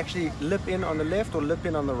and it can actually lip in on the left or lip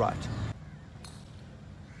in on the right.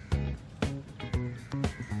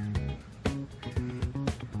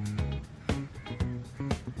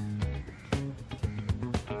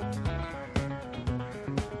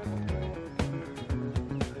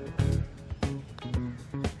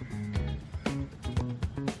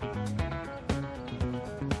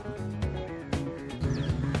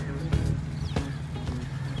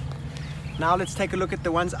 Now let's take a look at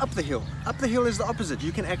the ones up the hill. Up the hill is the opposite.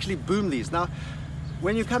 You can actually boom these. Now,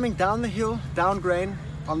 when you're coming down the hill, down grain,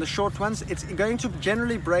 on the short ones, it's going to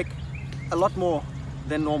generally break a lot more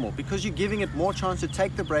than normal because you're giving it more chance to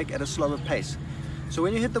take the break at a slower pace. So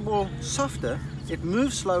when you hit the ball softer, it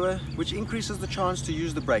moves slower, which increases the chance to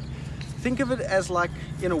use the brake. Think of it as like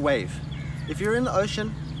in a wave. If you're in the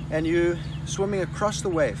ocean and you're swimming across the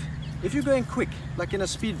wave, if you're going quick, like in a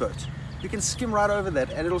speedboat, you can skim right over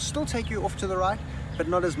that and it'll still take you off to the right, but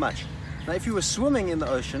not as much. Now if you were swimming in the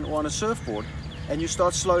ocean or on a surfboard and you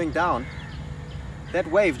start slowing down, that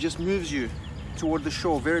wave just moves you toward the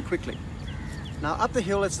shore very quickly. Now up the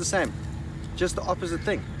hill it's the same, just the opposite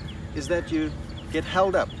thing, is that you get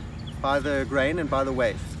held up by the grain and by the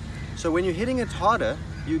wave. So when you're hitting it harder,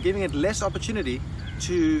 you're giving it less opportunity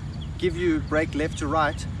to give you brake left to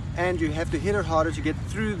right, and you have to hit it harder to get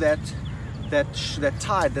through that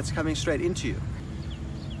tide that's coming straight into you.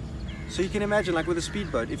 So you can imagine, like with a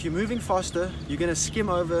speedboat, if you're moving faster, you're going to skim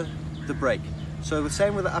over the brake. So the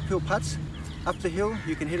same with the uphill putts. Up the hill,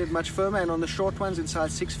 you can hit it much firmer, and on the short ones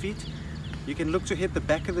inside 6 feet, you can look to hit the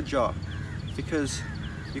back of the jar because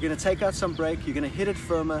you're going to take out some brake, you're going to hit it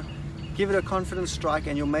firmer, give it a confident strike,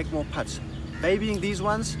 and you'll make more putts. Babying these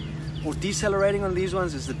ones or decelerating on these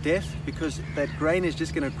ones is the death because that grain is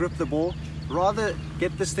just going to grip the ball. Rather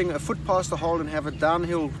get this thing a foot past the hole and have a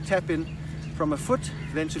downhill tap in from a foot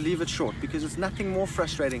than to leave it short, because it's nothing more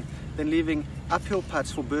frustrating than leaving uphill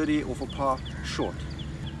putts for birdie or for par short.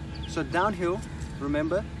 So downhill,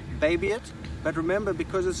 remember, baby it, but remember,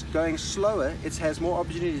 because it's going slower, it has more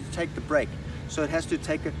opportunity to take the break. So it has to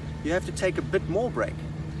take you have to take a bit more break.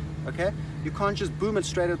 Okay? You can't just boom it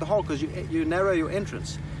straight at the hole because you narrow your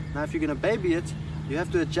entrance. Now if you're going to baby it, you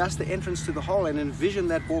have to adjust the entrance to the hole and envision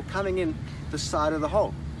that ball coming in the side of the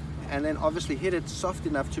hole, and then obviously hit it soft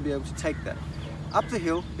enough to be able to take that. Up the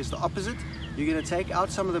hill is the opposite. You're going to take out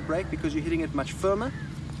some of the brake because you're hitting it much firmer,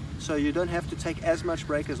 so you don't have to take as much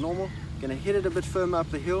brake as normal. You're going to hit it a bit firmer up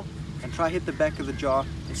the hill and try hit the back of the jar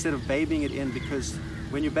instead of babying it in, because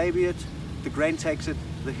when you baby it, the grain takes it,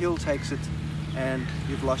 the hill takes it, and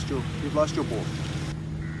you've lost your ball.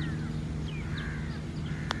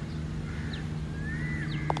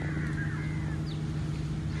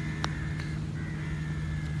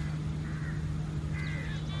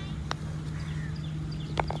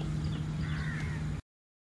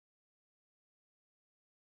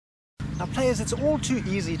 Now players, it's all too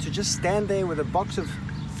easy to just stand there with a box of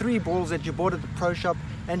 3 balls that you bought at the pro shop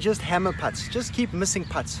and just hammer putts. Just keep missing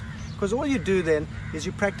putts, because all you do then is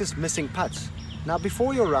you practice missing putts. Now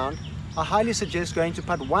before your round, I highly suggest going to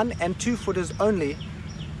putt 1 and 2 footers only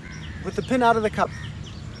with the pin out of the cup,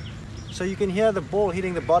 so you can hear the ball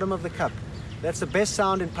hitting the bottom of the cup. That's the best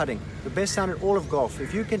sound in putting, the best sound in all of golf.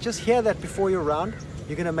 If you can just hear that before your round,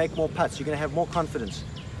 you're going to make more putts, you're going to have more confidence.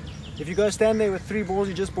 If you go stand there with 3 balls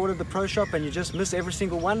you just bought at the pro shop and you just miss every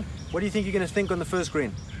single one, what do you think you're going to think on the first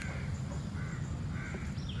green?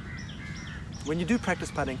 When you do practice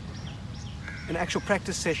putting, an actual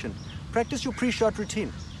practice session, practice your pre-shot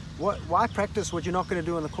routine. Why practice what you're not going to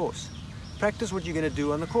do on the course? Practice what you're going to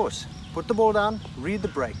do on the course. Put the ball down, read the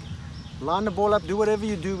break, line the ball up, do whatever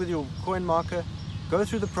you do with your coin marker, go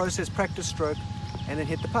through the process, practice stroke, and then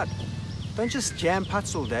hit the putt. Don't just jam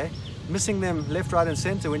putts all day, missing them left, right and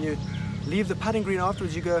center. When you leave the putting green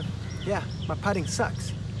afterwards, you go, yeah, my putting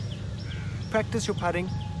sucks. Practice your putting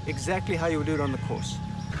exactly how you would do it on the course.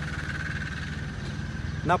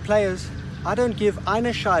 Now players, I don't give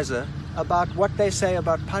eine Scheiße about what they say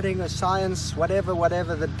about putting or science, whatever,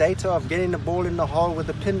 the data of getting the ball in the hole with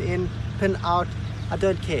the pin in, pin out. I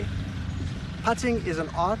don't care. Putting is an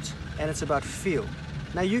art and it's about feel.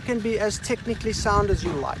 Now you can be as technically sound as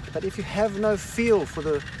you like, but if you have no feel for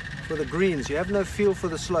the greens, you have no feel for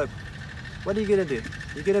the slope, what are you going to do?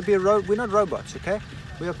 You're going to be we're not robots, okay?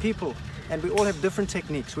 We are people and we all have different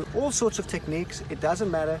techniques. With all sorts of techniques, it doesn't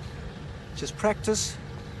matter. Just practice,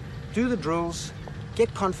 do the drills,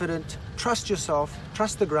 get confident, trust yourself,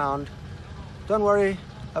 trust the ground. Don't worry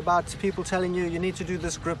about people telling you you need to do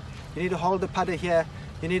this grip, you need to hold the putter here.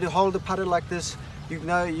 You need to hold the putter like this. You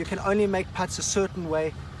know you can only make putts a certain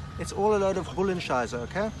way. It's all a load of bull and shizer,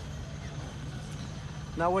 okay?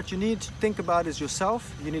 Now what you need to think about is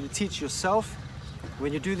yourself. You need to teach yourself.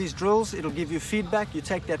 When you do these drills, it'll give you feedback. You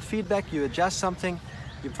take that feedback, you adjust something,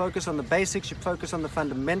 you focus on the basics, you focus on the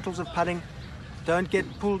fundamentals of putting. Don't get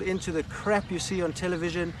pulled into the crap you see on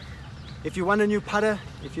television. If you want a new putter,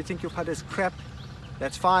 if you think your putter is crap,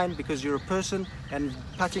 that's fine, because you're a person and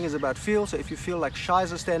putting is about feel. So if you feel like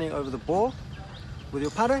shizer standing over the ball with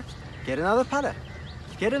your putter, get another putter.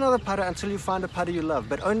 Get another putter until you find a putter you love,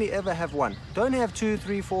 but only ever have one. Don't have 2,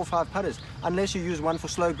 3, 4, 5 putters unless you use one for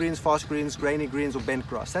slow greens, fast greens, grainy greens, or bent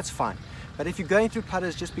grass. That's fine. But if you're going through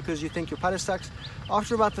putters just because you think your putter sucks,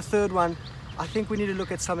 after about the third one, I think we need to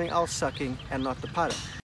look at something else sucking and not the putter.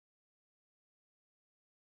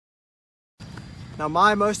 Now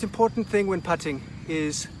my most important thing when putting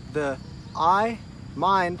is the eye,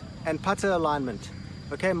 mind, and putter alignment.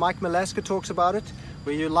 Okay, Mike Malaska talks about it,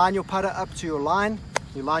 where you line your putter up to your line,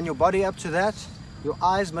 you line your body up to that, your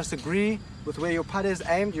eyes must agree with where your putter is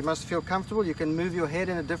aimed, you must feel comfortable, you can move your head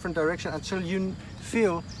in a different direction until you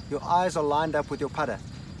feel your eyes are lined up with your putter.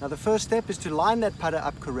 Now the first step is to line that putter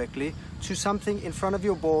up correctly to something in front of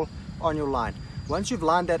your ball on your line. Once you've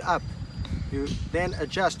lined that up, you then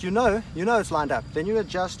adjust, you know it's lined up, then you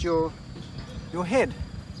adjust your head.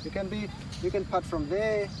 You can putt from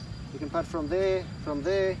there, you can putt from there,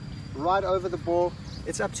 right over the ball.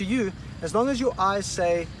 It's up to you, as long as your eyes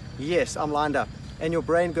say, yes, I'm lined up, and your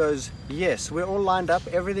brain goes, yes, we're all lined up,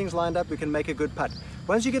 everything's lined up, we can make a good putt.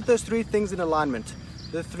 Once you get those three things in alignment,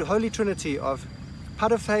 the holy trinity of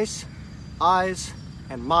putter face, eyes,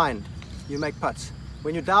 and mind, you make putts.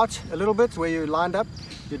 When you doubt a little bit where you're lined up,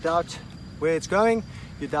 you doubt where it's going,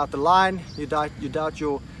 you doubt the line, you doubt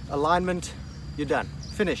your alignment, you're done,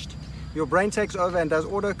 finished. Your brain takes over and does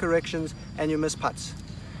auto corrections and you miss putts.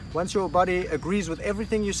 Once your body agrees with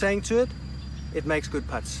everything you're saying to it, it makes good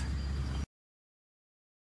putts.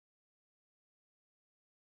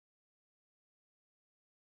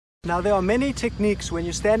 Now there are many techniques when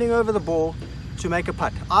you're standing over the ball to make a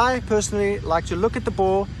putt. I personally like to look at the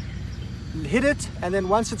ball, hit it, and then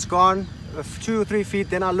once it's gone 2 or 3 feet,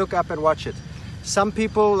 then I look up and watch it. Some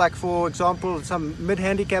people, like for example some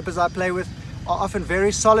mid-handicappers I play with, are often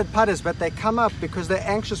very solid putters, but they come up because they're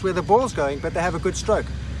anxious where the ball's going, but they have a good stroke.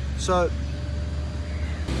 So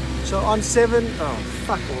on 7, oh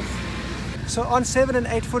fuck off. So on 7 and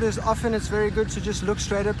 8 footers, often it's very good to just look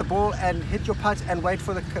straight at the ball and hit your putt and wait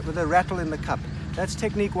for the rattle in the cup. That's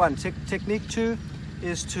technique 1. Technique 2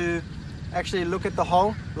 is to actually look at the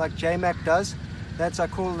hole like J-Mac does. That's I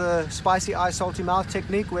call the spicy eye, salty mouth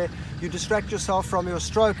technique, where you distract yourself from your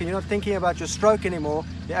stroke and you're not thinking about your stroke anymore.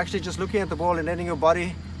 You're actually just looking at the ball and letting your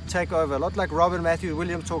body take over. A lot like Robin Matthew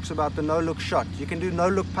Williams talks about the no-look shot. You can do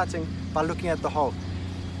no-look putting by looking at the hole.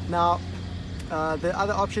 Now, the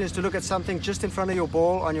other option is to look at something just in front of your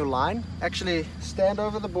ball on your line. Actually stand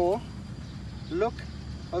over the ball, look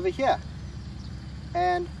over here,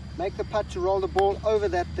 and make the putt to roll the ball over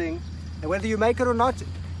that thing. And whether you make it or not,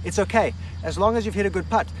 it's okay, as long as you've hit a good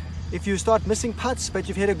putt. If you start missing putts but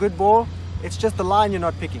you've hit a good ball, it's just the line you're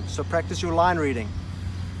not picking. So practice your line reading.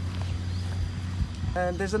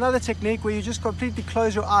 And there's another technique where you just completely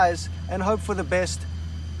close your eyes and hope for the best,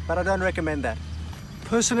 but I don't recommend that.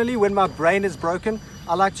 Personally, when my brain is broken,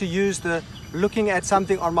 I like to use the looking at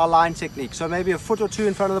something on my line technique. So maybe a foot or 2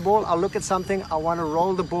 in front of the ball, I'll look at something, I want to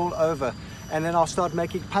roll the ball over, and then I'll start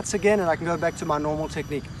making putts again and I can go back to my normal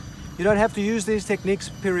technique. You don't have to use these techniques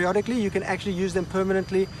periodically, you can actually use them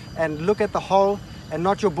permanently and look at the hole and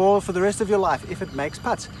not your ball for the rest of your life if it makes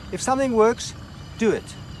putts. If something works, do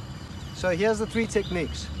it. So here's the 3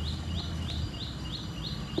 techniques.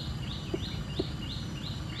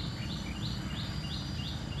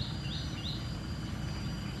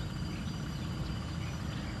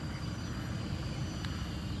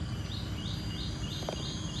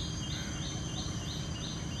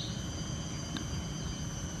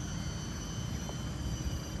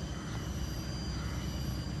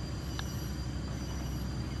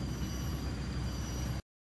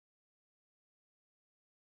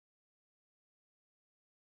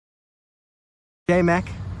 Okay,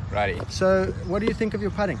 Mac. Righty. So, what do you think of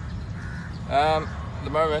your putting? At the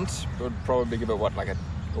moment, would probably give it what, like a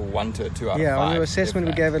 1 to a 2 out of 5. Yeah, on your assessment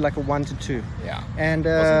we gave it like a 1 to 2. Yeah. And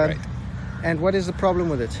wasn't great. And what is the problem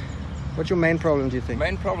with it? What's your main problem, do you think?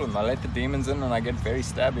 Main problem, I let the demons in and I get very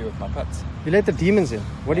stabby with my putts. You let the demons in?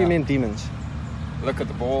 What do you mean demons? Look at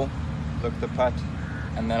the ball, look at the putt,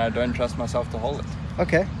 and then I don't trust myself to hold it.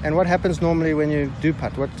 Okay, and what happens normally when you do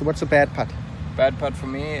putt? What's a bad putt? Bad putt for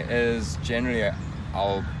me is generally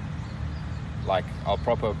I'll like I'll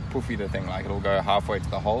proper poofy the thing, like it'll go halfway to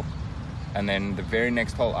the hole, and then the very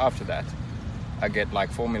next hole after that I get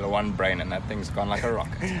like Formula 1 brain and that thing's gone like a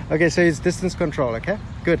rocket. Okay, so it's distance control. Okay,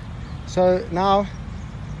 good. So now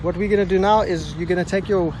what we're going to do now is you're going to take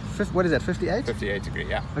your what is that, 58? 58 degree,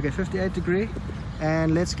 yeah. Okay, 58 degree,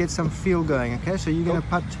 and let's get some feel going. Okay, so you're going to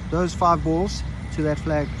put those 5 balls to that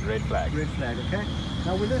flag. Red flag. Red flag. Okay,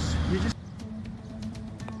 now with this you just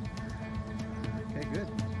good.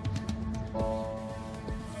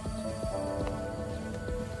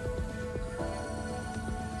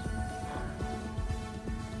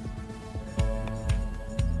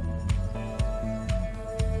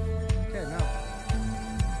 Okay, now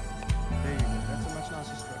there you go. That's a much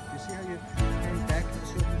nicer stroke. You see how you came back a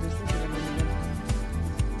certain distance and then you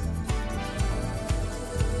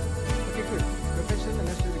okay, good. Go fetch them and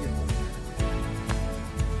let's do it again.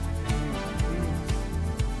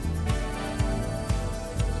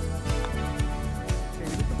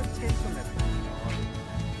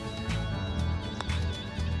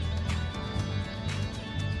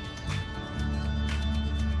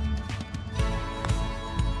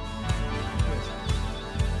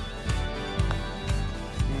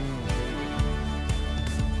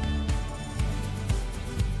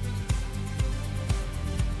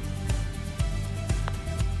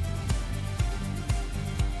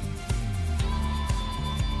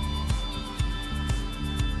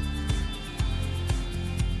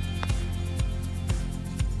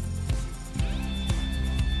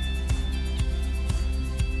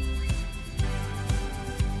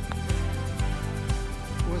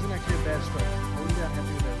 Bad stroke. I wouldn't be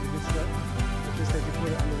unhappy with that. It's a good stroke. It's just that you put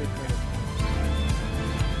it under the equator.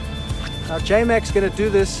 Now J-Mac's going to do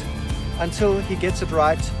this until he gets it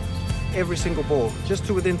right every single ball, just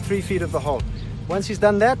to within 3 feet of the hole. Once he's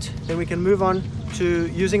done that, then we can move on to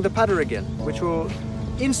using the putter again, which will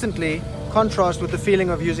instantly contrast with the feeling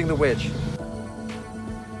of using the wedge.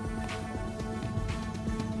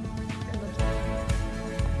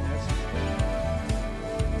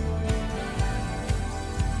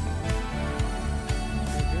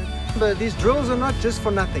 But these drills are not just for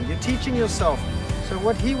nothing. You're teaching yourself. So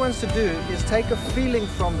what he wants to do is take a feeling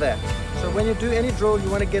from that. So when you do any drill, you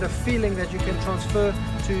want to get a feeling that you can transfer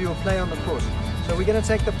to your play on the course. So we're going to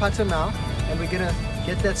take the putter now, and we're going to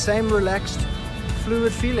get that same relaxed,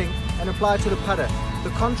 fluid feeling and apply it to the putter. The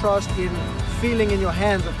contrast in feeling in your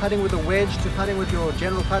hands of putting with a wedge to putting with your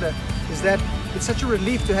general putter is that it's such a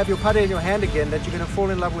relief to have your putter in your hand again that you're going to fall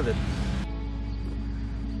in love with it.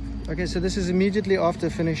 Okay, so this is immediately after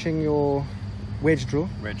finishing your wedge drill.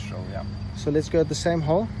 Wedge drill, yeah. So let's go at the same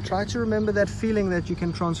hole. Try to remember that feeling that you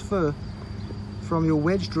can transfer from your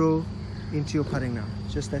wedge drill into your putting now.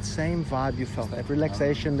 Just that same vibe you felt, that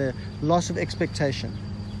relaxation, the loss of expectation.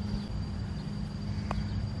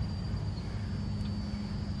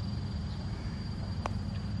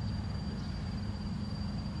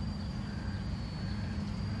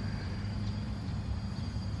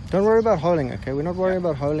 Don't worry about holing, okay? We're not worrying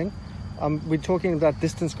about holing. We're talking about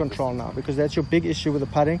distance control now, because that's your big issue with the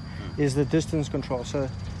putting, is the distance control. So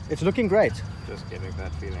it's looking great. Just getting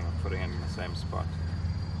that feeling of putting it in the same spot.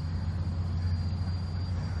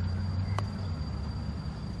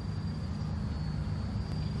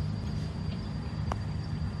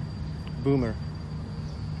 Boomer.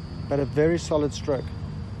 But a very solid stroke.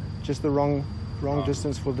 Just the wrong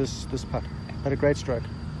distance for this putt. But a great stroke.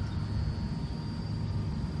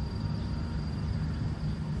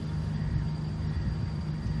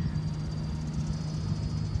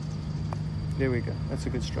 There we go. That's a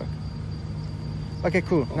good stroke. Okay,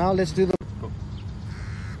 cool. Now let's do the...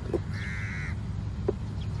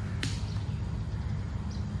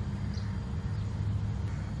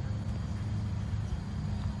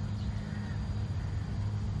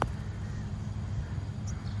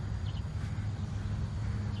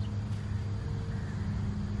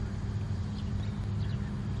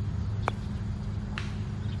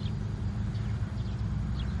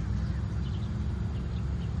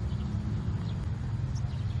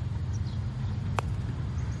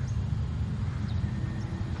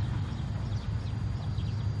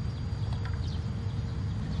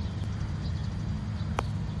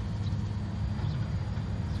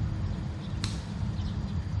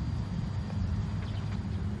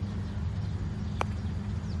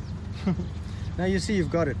 Now you see you've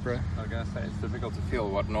got it, bro. I was going to say, it's difficult to feel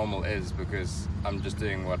what normal is because I'm just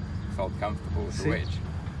doing what felt comfortable with the wedge.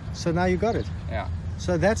 So now you got it. Yeah.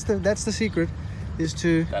 So that's the secret, is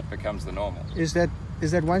to... That becomes the normal. Is that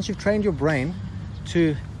once you've trained your brain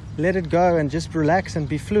to let it go and just relax and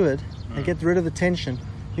be fluid and get rid of the tension,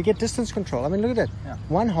 you get distance control. I mean, look at that. Yeah.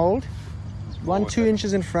 One hold, one 2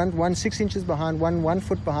 inches in front, one 6 inches behind, one 1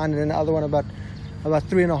 foot behind, and then the other one about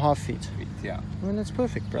 3.5 feet. Yeah. I mean, that's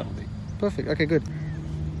perfect, bro. Totally. Perfect. Okay, good.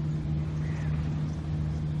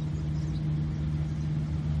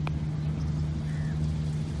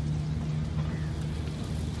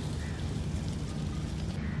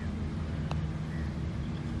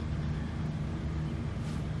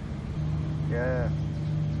 Yeah.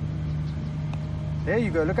 There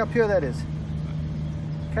you go. Look how pure that is.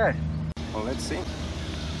 Okay. Well, let's see.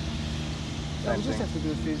 No, we just have to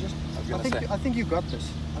do it for you. I think you got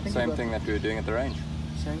this. Same thing that we were doing at the range.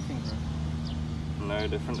 Same thing, bro. No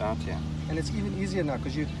different out here. And it's even easier now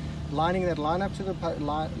because you're lining that line up to the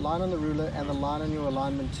line on the ruler and the line on your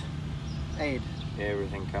alignment aid.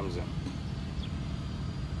 Everything comes in.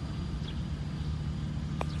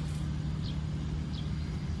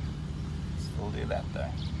 Still do that though.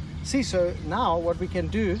 See, so now what we can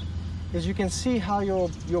do is you can see how your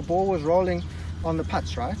ball was rolling on the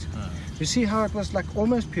putts, right? You see how it was like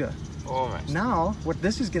almost pure. Almost. Now, what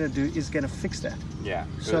this is going to do is going to fix that. Yeah.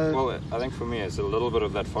 So, well, I think for me, it's a little bit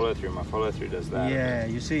of that follow through. My follow through does that. Yeah,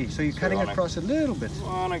 you see. So you're cutting across a little bit. I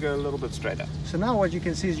want to go a little bit straighter. So now what you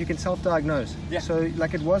can see is you can self-diagnose. Yeah. So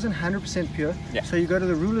like it wasn't 100% pure. Yeah. So you go to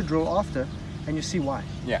the ruler drill after, and you see why.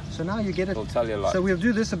 Yeah. So now you get it. It'll tell you a lot. So we'll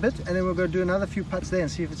do this a bit, and then we'll go do another few putts there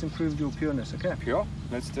and see if it's improved your pureness. Okay. Pure.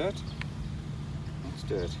 Let's do it. Let's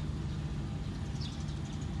do it.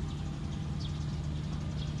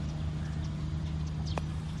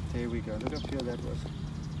 There we go. Look how pure that was.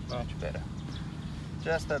 Much better.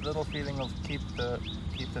 Just that little feeling of keep the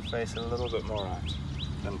face a little bit more out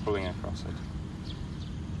than pulling across it.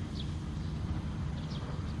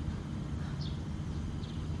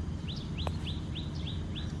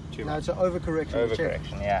 Too Now much. it's an overcorrection.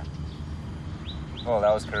 Overcorrection, yeah. Well,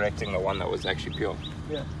 that was correcting the one that was actually pure.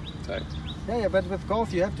 Yeah. So. Yeah, but with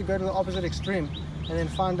golf you have to go to the opposite extreme and then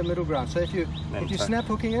find the middle ground. So if you snap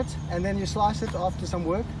hooking it and then you slice it after some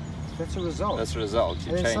work, that's a result. That's a result.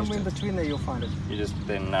 You and then changed somewhere it. in between there you'll find it. You just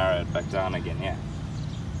then narrow it back down again, yeah.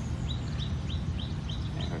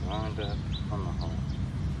 And wind up on the hole.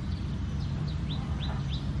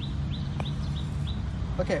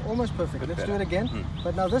 Okay, almost perfect. Let's do it again.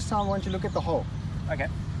 But now this time I want you to look at the hole. Okay.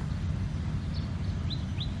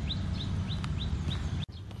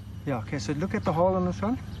 Yeah, okay, so look at the hole on this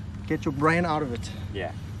one. Get your brain out of it.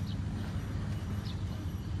 Yeah.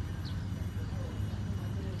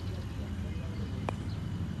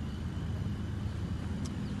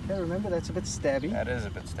 Okay, remember that's a bit stabby. That is a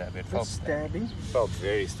bit stabby. It felt stabby. Felt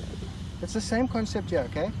very stabby. It's the same concept here,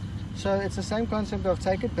 okay? So it's the same concept of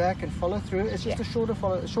take it back and follow through. It's just a shorter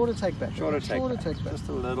take back. Shorter take back. Just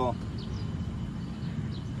a little.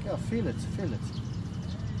 Yeah, feel it, feel it.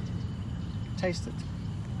 Taste it.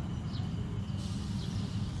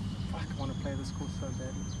 Fuck, I want to play this course so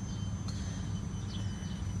badly.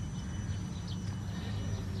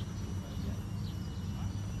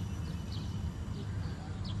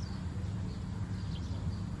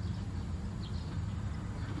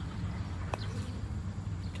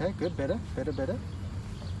 Okay, good, better.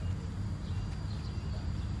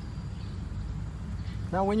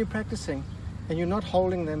 Now when you're practicing and you're not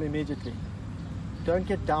holding them immediately, don't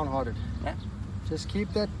get downhearted. Yeah. Just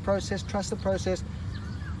keep that process, trust the process,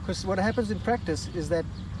 because what happens in practice is that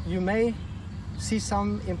you may see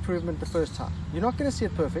some improvement the first time. You're not going to see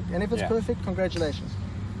it perfect, and if it's perfect, congratulations.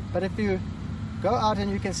 But if you go out and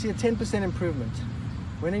you can see a 10% improvement,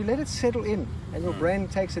 when you let it settle in and your brain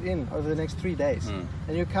takes it in over the next 3 days,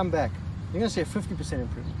 and you come back, you're going to see a 50%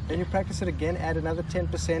 improvement. Then you practice it again, add another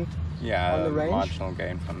 10% on the range. Marginal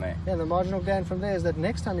gain from there. Yeah, the marginal gain from there is that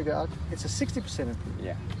next time you go out, it's a 60% improvement.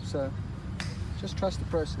 Yeah. So just trust the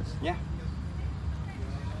process. Yeah.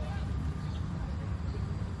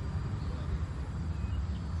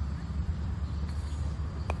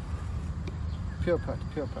 Pure putt,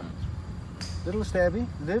 pure putt. Little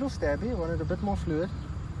stabby, I wanted a bit more fluid.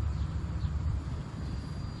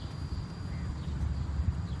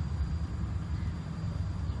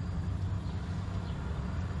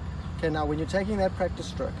 Okay, now when you're taking that practice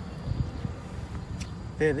stroke,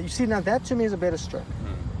 there, you see now that to me is a better stroke.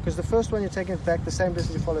 Because the first one you're taking it back the same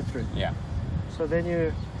distance you follow through. Yeah. So then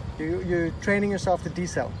you're training yourself to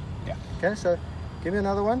decel. Yeah. Okay, so give me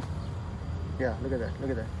another one. Yeah, look at that, look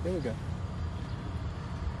at that. There we go.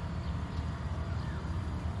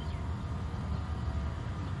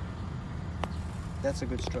 That's a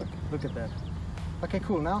good stroke. Look at that. Okay,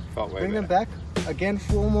 cool. Now bring them back. Again,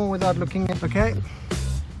 4 more without looking at. Okay.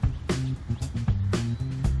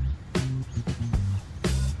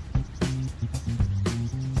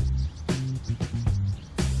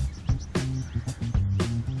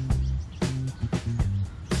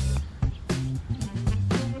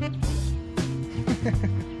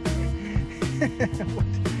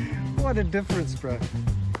 What a difference, bro.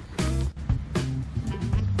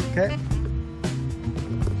 Okay.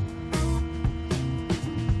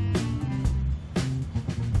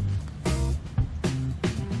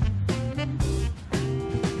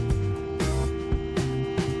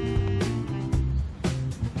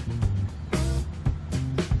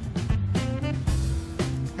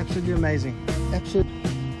 Absolutely amazing. Absolutely.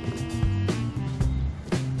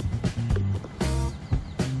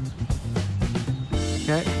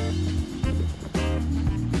 Okay.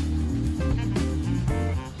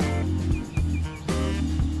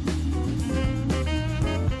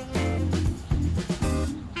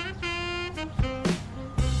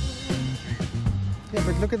 Yeah,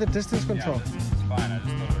 but look at the distance control. Yeah, distance is fine. I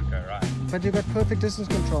just thought it would go right. But you've got perfect distance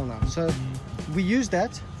control now. So we use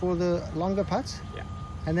that for the longer putts. Yeah.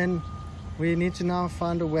 And then we need to now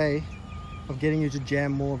find a way of getting you to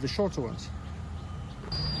jam more of the shorter ones.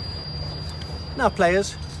 Now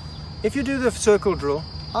players, if you do the circle drill,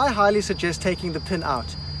 I highly suggest taking the pin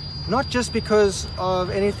out. Not just because of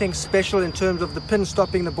anything special in terms of the pin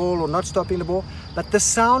stopping the ball or not stopping the ball, but the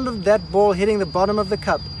sound of that ball hitting the bottom of the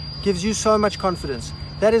cup gives you so much confidence.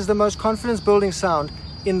 That is the most confidence building sound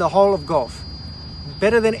in the whole of golf.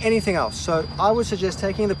 Better than anything else. So I would suggest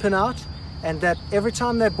taking the pin out, and that every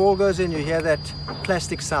time that ball goes in, you hear that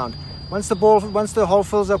plastic sound. Once the hole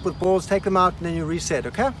fills up with balls, take them out and then you reset,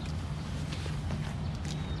 okay?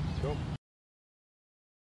 Cool.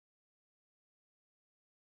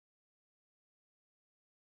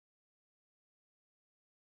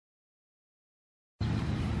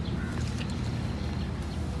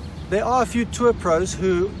 There are a few tour pros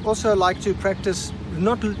who also like to practice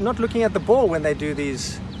not looking at the ball when they do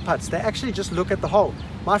these putts. They actually just look at the hole.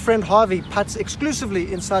 My friend Harvey putts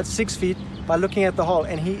exclusively inside 6 feet by looking at the hole,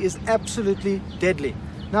 and he is absolutely deadly.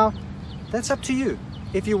 Now, that's up to you.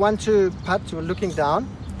 If you want to putt looking down,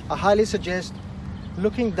 I highly suggest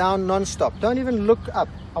looking down non-stop. Don't even look up.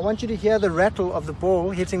 I want you to hear the rattle of the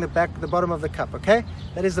ball hitting the bottom of the cup, okay?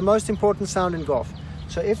 That is the most important sound in golf.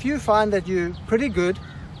 So if you find that you're pretty good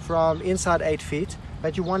from inside 8 feet,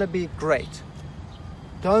 but you want to be great,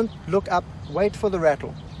 don't look up, wait for the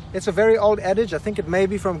rattle. It's a very old adage. I think it may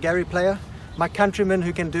be from Gary Player, my countryman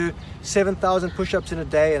who can do 7,000 push-ups in a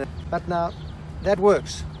day. But now that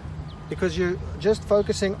works because you're just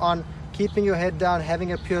focusing on keeping your head down,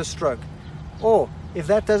 having a pure stroke. Or if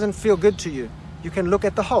that doesn't feel good to you, you can look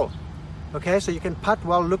at the hole. Okay, so you can putt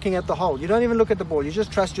while looking at the hole. You don't even look at the ball, you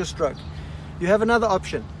just trust your stroke. You have another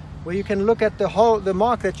option where you can look at the hole, the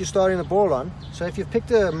mark that you're starting the ball on. So if you've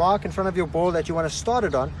picked a mark in front of your ball that you want to start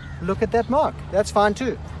it on, look at that mark. That's fine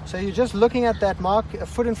too. So you're just looking at that mark, a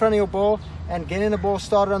foot in front of your ball, and getting the ball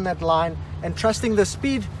started on that line, and trusting the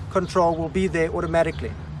speed control will be there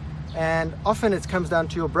automatically. And often it comes down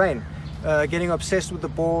to your brain, getting obsessed with the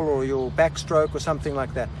ball or your backstroke or something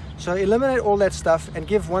like that. So eliminate all that stuff and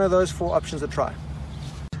give one of those 4 options a try.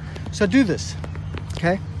 So do this,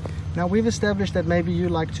 okay? Now we've established that maybe you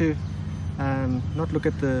like to not look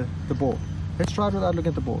at the ball. Let's try it without looking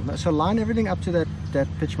at the ball. So line everything up to that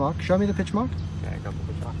pitch mark. Show me the pitch mark. Yeah, I got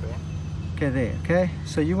the pitch mark there. Okay, there. Okay,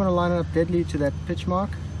 so you want to line it up deadly to that pitch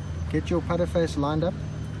mark. Get your putter face lined up.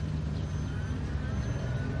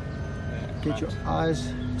 Get your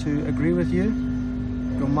eyes to agree with you.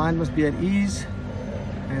 Your mind must be at ease,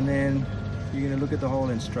 and then you're going to look at the hole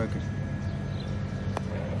and stroke it.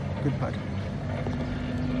 Good putt.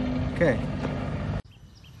 Okay.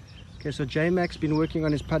 Okay, so J-Mac's been working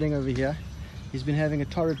on his putting over here. He's been having a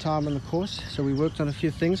torrid time on the course, so we worked on a few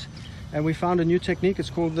things, and we found a new technique. It's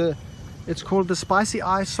called the spicy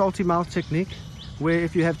eye, salty mouth technique, where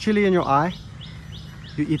if you have chili in your eye,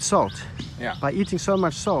 you eat salt. Yeah. By eating so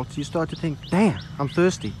much salt, you start to think, damn, I'm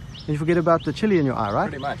thirsty. And you forget about the chili in your eye, right?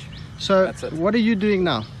 Pretty much. So that's it. What are you doing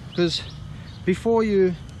now? Because before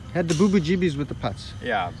you had the boo-boo-jibbies with the putts.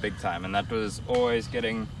 Yeah, big time. And that was always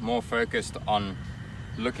getting more focused on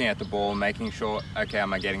looking at the ball, making sure, okay,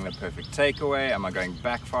 am I getting the perfect takeaway? Am I going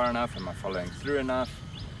back far enough? Am I following through enough?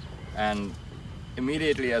 And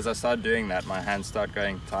immediately as I started doing that, my hands start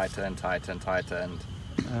going tighter and tighter and tighter, and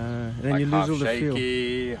then like you lose half all the feel.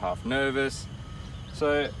 shaky, half nervous.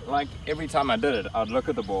 So like every time I did it, I'd look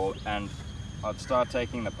at the ball and I'd start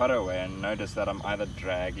taking the putter away and notice that I'm either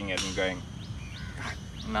dragging it and going,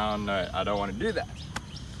 no, I don't want to do that.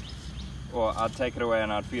 Or I'd take it away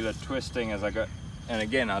and I'd feel it twisting as I go, and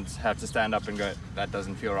again I'd have to stand up and go, that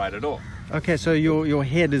doesn't feel right at all. Okay, so your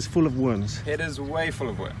head is full of worms. Head is way full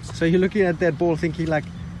of worms. So you're looking at that ball thinking like,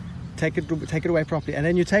 take it away properly, and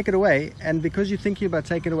then you take it away, and because you're thinking about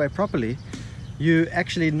taking it away properly, you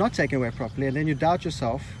actually not taking away properly, and then you doubt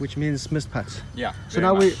yourself, which means missed putts. Yeah. So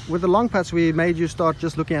now with the long putts, we made you start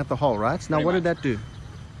just looking at the hole, right? Now Pretty what much. did that do?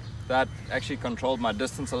 That actually controlled my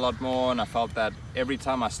distance a lot more, and I felt that every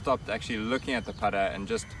time I stopped actually looking at the putter and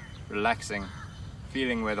just relaxing,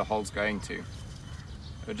 feeling where the hole's going to,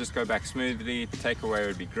 it would just go back smoothly. Takeaway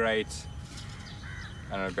would be great,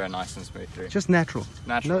 and it would go nice and smooth through. Just natural.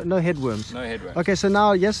 Natural. No headworms. No headworms. Okay, so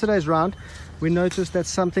now yesterday's round, we noticed that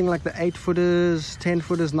something like the 8-footers,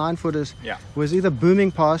 10-footers, 9-footers Yeah. was either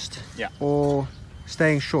booming past Yeah. or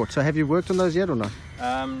staying short. So have you worked on those yet or not?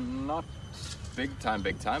 Not big time,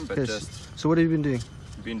 but Yes. just So what have you been doing?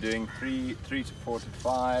 been doing three to 4 to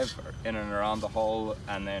 5 in and around the hole,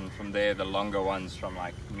 and then from there the longer ones from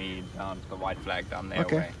like me down to the white flag down their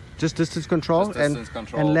Okay. way. Just distance control, Just distance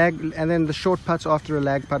control. and lag, and then the short putts after a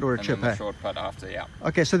lag putt or a And chip. then the Hey? short putt after, yeah.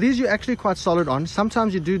 Okay, so these you're actually quite solid on.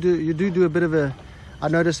 Sometimes you do a bit of a, I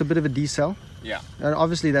noticed a bit of a decel, Yeah, and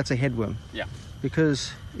obviously that's a headworm, yeah.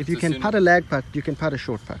 because if you So can soon- putt a lag putt, you can putt a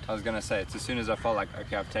short putt. I was gonna say, it's as soon as I felt like,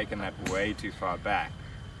 okay, I've taken that way too far back,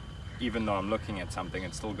 even though I'm looking at something,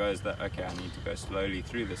 it still goes that, okay, I need to go slowly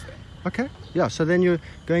through this thing. Okay, yeah, so then you're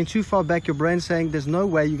going too far back, your brain's saying there's no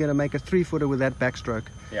way you're going to make a 3-footer with that backstroke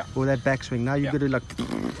Yeah, or that backswing. Now you're Yeah. going to like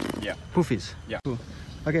yeah, poofies. yeah. Cool.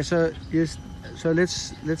 Okay, so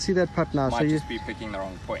let's see that putt now. Might So you, just be picking the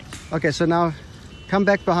wrong point. okay, so now come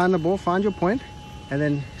back behind the ball, find your point, and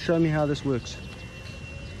then show me how this works.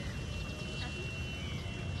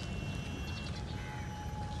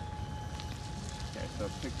 Okay, so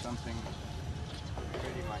pick something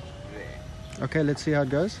pretty much there, Okay, let's see how it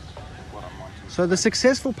goes. what I'm wanting. So the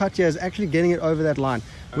successful putt here is actually getting it over that line.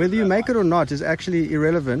 Over Whether you that make line. it or not is actually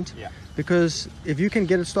irrelevant, Yeah, because if you can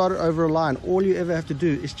get it started over a line, all you ever have to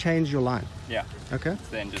do is change your line. yeah. Okay?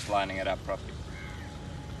 Then just lining it up properly.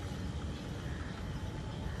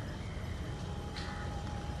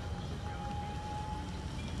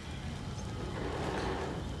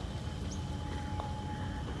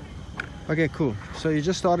 Okay, cool. So you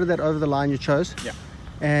just started that over the line you chose. Yeah.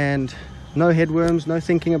 And no headworms, no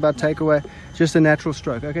thinking about takeaway, just a natural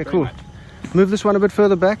stroke. Okay, Pretty cool. much. Move this one a bit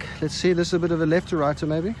further back. Let's see, this is a bit of a left to righter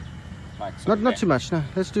maybe. Like so Not there. too much, no.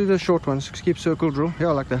 Let's do the short ones. Keep circle drill. Yeah,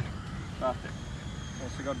 I like that. Perfect.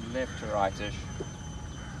 Also got left to rightish.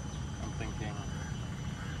 I'm thinking,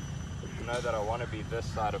 you know that I want to be this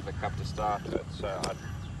side of the cup to start with, so I'd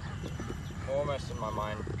almost in my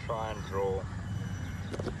mind try and draw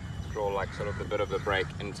like sort of a bit of a break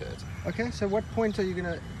into it. Okay, so what point are you going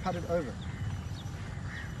to putt it over?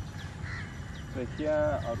 So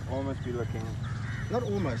here I'd almost be looking, Not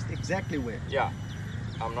almost, exactly where. yeah,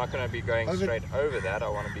 I'm not going to be going Over- straight over that, I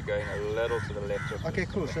want to be going a little to the left of Okay,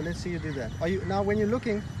 this. cool. So let's see you do that. Are you now when you're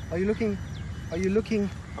looking, are you looking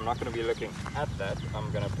I'm not going to be looking at that, I'm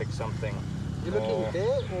going to pick something you're more, looking there,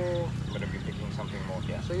 or I'm going to be picking something more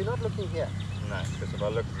here. so you're not looking here? No, because if I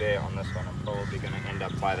look there on this one, I'm probably going to end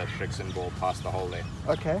up by that Frickson ball past the hole there.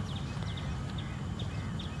 Okay.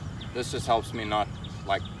 This just helps me not,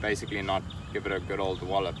 like, basically not give it a good old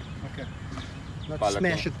wallop. Okay. Not By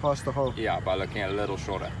smash looking- it past the hole. Yeah, by looking a little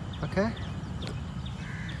shorter. Okay.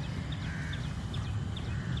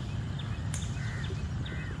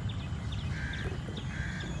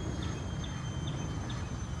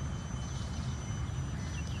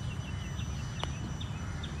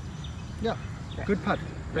 Yeah, Okay. good putt.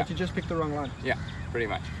 But Yeah. you just picked the wrong line. Yeah, pretty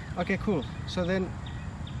much. Okay, cool. So then,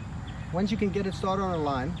 once you can get it started on a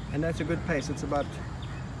line, and that's a good pace. It's about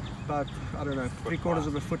I don't know, 3/4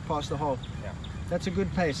 of a foot past the hole. Yeah. That's a good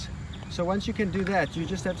pace. So once you can do that, you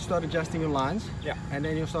just have to start adjusting your lines. Yeah. And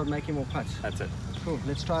then you'll start making more putts. That's it. Cool.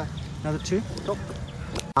 Let's try another two.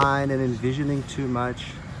 Line and envisioning too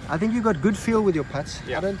much. I think you got good feel with your putts.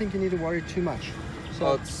 Yeah. I don't think you need to worry too much. So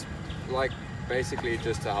Well, it's like basically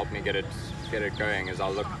just to help me get it going is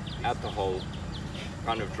I'll look at the hole,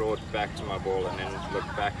 kind of draw it back to my ball, and then look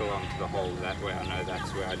back along to the hole. That way I know that's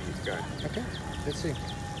where I need to go. okay, let's see.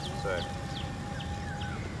 So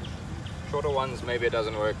shorter ones, maybe it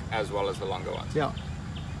doesn't work as well as the longer ones. Yeah.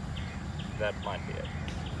 That might be it.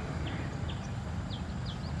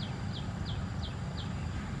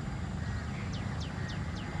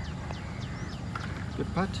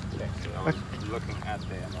 Good putt. Okay, so I was looking at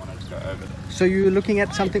there and wanted to go over there. So you're looking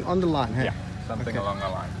at something on the line, hey? Yeah, something Okay. along the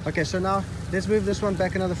line. Okay, so now let's move this one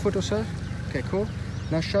back another foot or so. Okay, cool.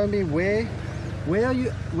 Now show me where are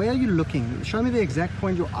you looking? Show me the exact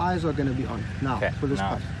point your eyes are going to be on now Okay, for this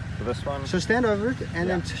now, putt. for this one, So stand over it and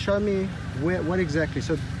then show me what exactly.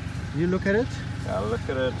 So you look at it. yeah, I look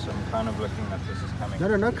at it, I'm kind of looking that this is coming.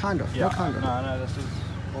 No, kind of. Yeah, No, kind of. no, this is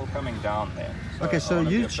all coming down there. Okay, I so wanna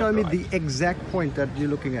be you a show bit me right. the exact point that you're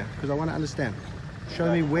looking at, because I want to understand.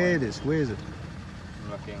 Show me where it is. Where is it?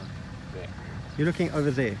 I'm looking there. You're looking over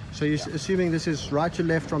there. So you're assuming this is right to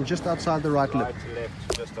left from just outside the right lip. Right to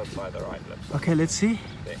left, just outside the right lip. Okay, let's see.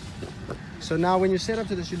 There. So now when you set up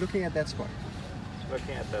to this, you're looking at that spot.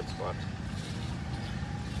 Looking at that spot.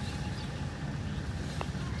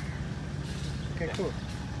 Okay, Yeah. cool.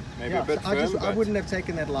 Maybe a bit so firm, I but wouldn't have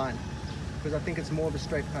taken that line, because I think it's more of a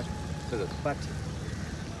straight putt. is it? But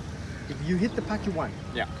if you hit the putt you want,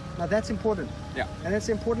 Yeah, now that's important. yeah, And that's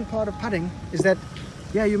the important part of putting, is that,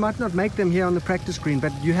 yeah, you might not make them here on the practice green,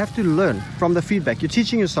 but you have to learn from the feedback. You're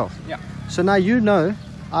teaching yourself. yeah. So now you know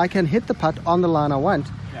I can hit the putt on the line I want.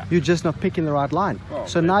 Yeah. You're just not picking the right line. Well,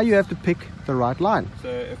 so now you have to pick the right line. So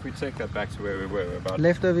if we take that back to where we were, we're about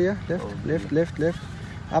Left over here, left, Oh, left, left, left.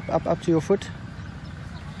 Up to your foot.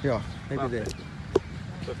 Yeah, maybe there. perfect.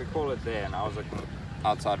 So if we call it there, and I was looking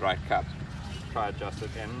outside right cup, try adjust it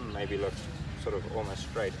in, maybe look sort of almost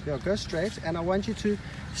straight. Yeah, go straight, and I want you to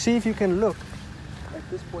see if you can look at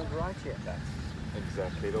this point right here. That's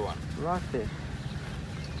exactly the one. Right there.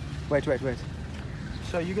 Wait.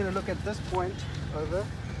 So you're going to look at this point over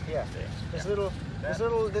here. There.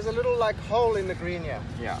 There's a little like hole in the green here.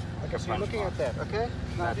 Yeah. Okay, so you're looking at that, okay?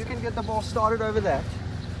 Now if you can get the ball started over that,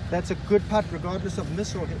 that's a good putt regardless of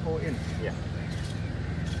miss or hit or in. Yeah.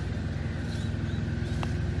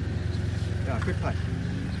 Yeah, good putt.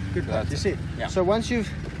 Good putt. That's You it. see? Yeah. So once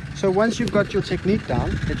you've got your technique down,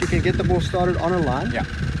 that you can get the ball started on a line, Yeah.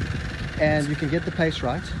 and you can get the pace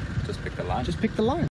right, Just pick the line. just pick the line.